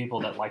got some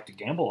people that like to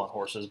gamble on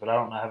horses, but I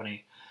don't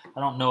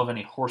know of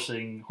any horse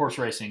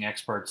racing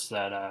experts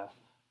that are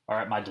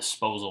at my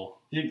disposal.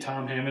 You think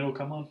Tom Hammond will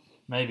come on?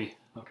 Maybe.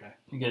 Okay.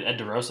 You get Ed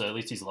DeRosa. At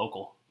least he's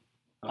local.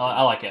 Okay.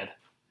 I like Ed.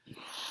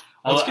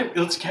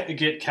 Let's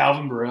get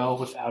Calvin Burrell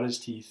without his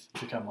teeth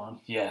to come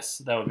on.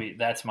 Yes,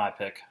 that's my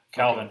pick.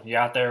 Calvin, you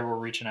out there? We're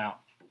reaching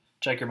out.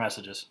 Check your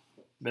messages.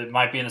 It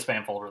might be in the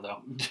spam folder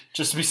though,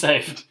 just to be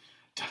safe.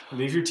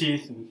 Leave your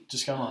teeth and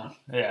just come on.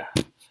 Yeah.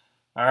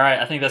 All right.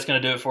 I think that's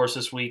going to do it for us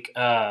this week.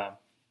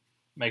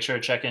 Make sure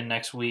to check in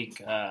next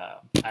week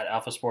at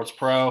Alpha Sports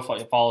Pro.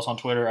 Follow us on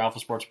Twitter, Alpha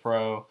Sports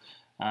Pro,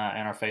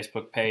 and our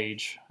Facebook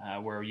page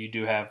where you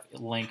do have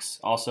links.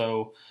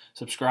 Also,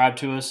 subscribe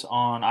to us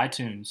on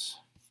iTunes.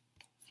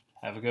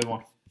 Have a good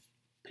one.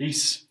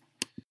 Peace.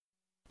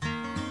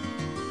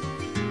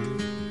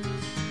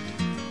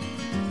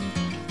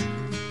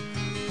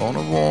 On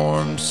a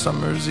warm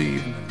summer's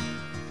evening,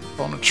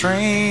 on a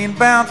train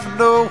bound for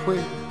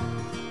nowhere,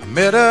 I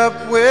met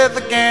up with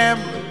a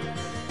gambler.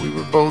 We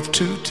were both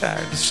too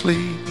tired to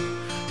sleep,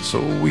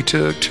 so we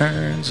took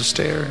turns of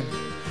staring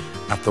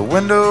out the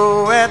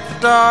window at the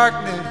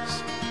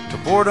darkness till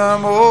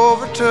boredom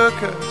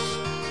overtook us,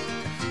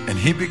 and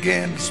he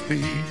began to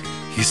speak.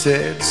 He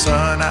said,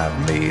 "Son, I've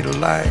made a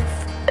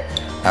life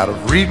out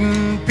of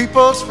reading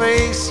people's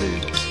faces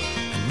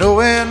and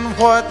knowing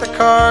what the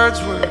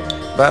cards were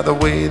by the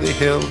way they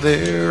held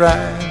their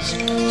eyes.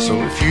 So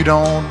if you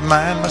don't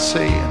mind my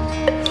saying,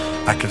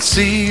 I can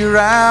see you're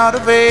out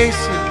of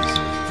aces.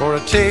 For a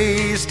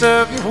taste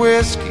of your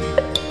whiskey,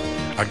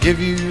 I'll give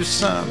you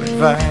some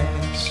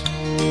advice."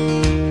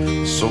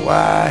 So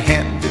I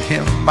handed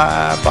him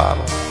my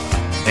bottle,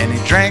 and he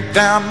drank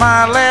down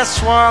my last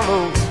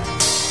swallow.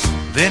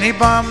 Then he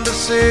bummed a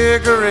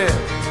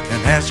cigarette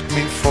and asked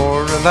me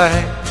for a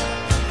light.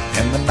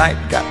 And the night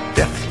got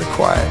deathly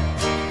quiet,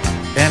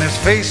 and his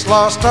face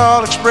lost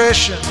all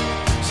expression.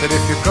 Said,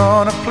 "If you're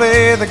gonna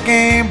play the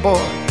game,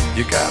 boy,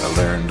 you gotta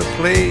learn to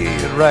play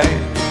it right.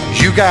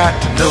 You got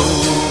to know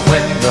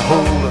when to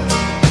hold up,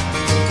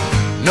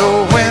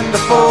 know when to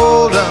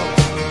fold up,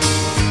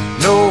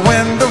 know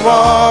when to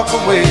walk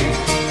away,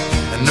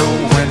 and know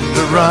when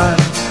to run.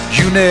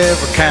 You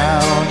never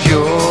count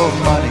your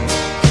money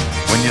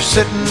when you're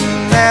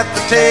sitting at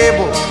the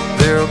table.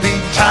 There'll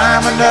be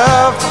time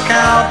enough for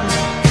counting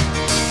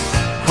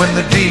when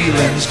the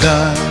dealing's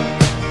done."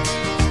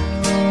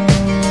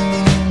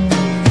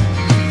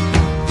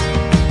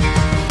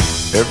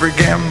 Every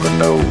gambler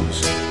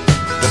knows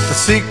that the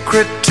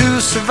secret to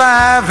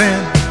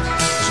surviving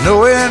is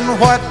knowing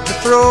what to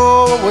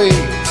throw away,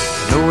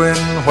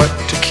 knowing what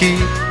to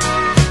keep.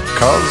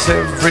 'Cause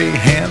every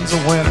hand's a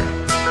winner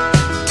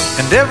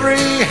and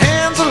every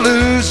hand's a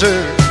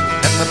loser,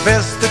 and the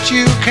best that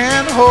you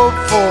can hope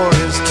for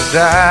is to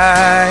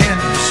die in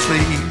your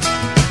sleep.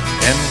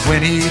 And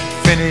when he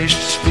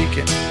finished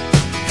speaking,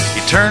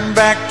 he turned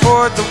back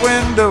toward the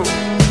window,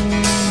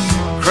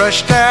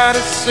 crushed out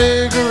his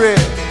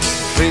cigarette,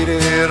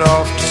 faded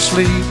off to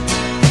sleep.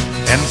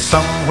 And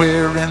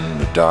somewhere in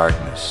the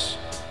darkness,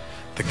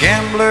 the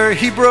gambler,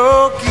 he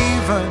broke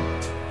even.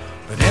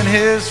 But in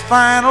his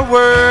final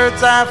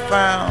words, I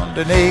found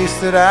an ace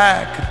that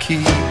I could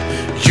keep.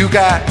 You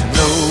got to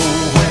know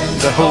when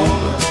to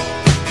hold up,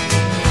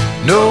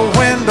 know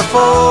when to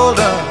fold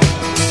up,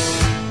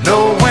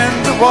 know when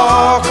to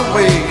walk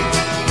away,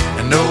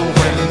 and know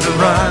when to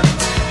run.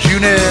 You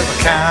never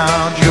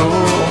count your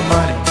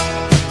money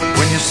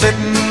when you're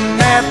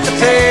sitting at the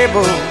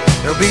table.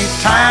 There'll be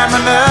time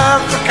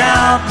enough for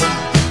counting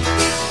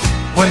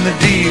when the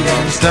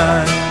dealing's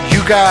done.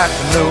 You got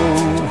to know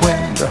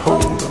when to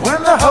hold 'em,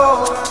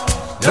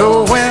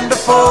 know when to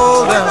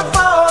fold 'em,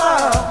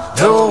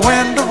 know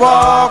when to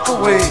walk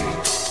away,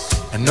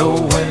 and know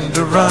when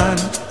to run.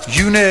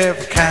 You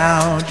never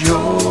count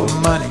your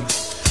money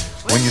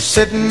when you're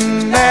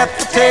sitting at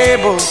the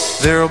table.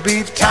 There'll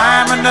be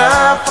time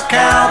enough for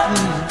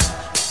counting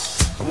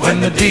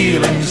when the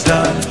dealing's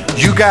done.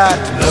 You got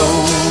to know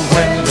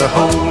when to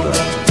hold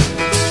 'em,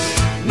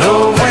 know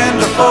when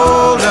to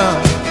fold 'em,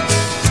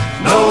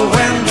 know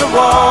when to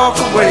walk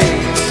away,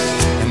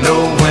 and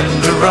know when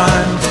to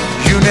run.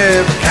 You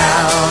never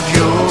count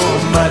your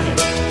money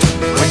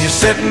when you're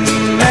sitting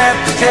at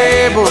the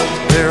table.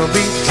 There'll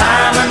be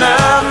time enough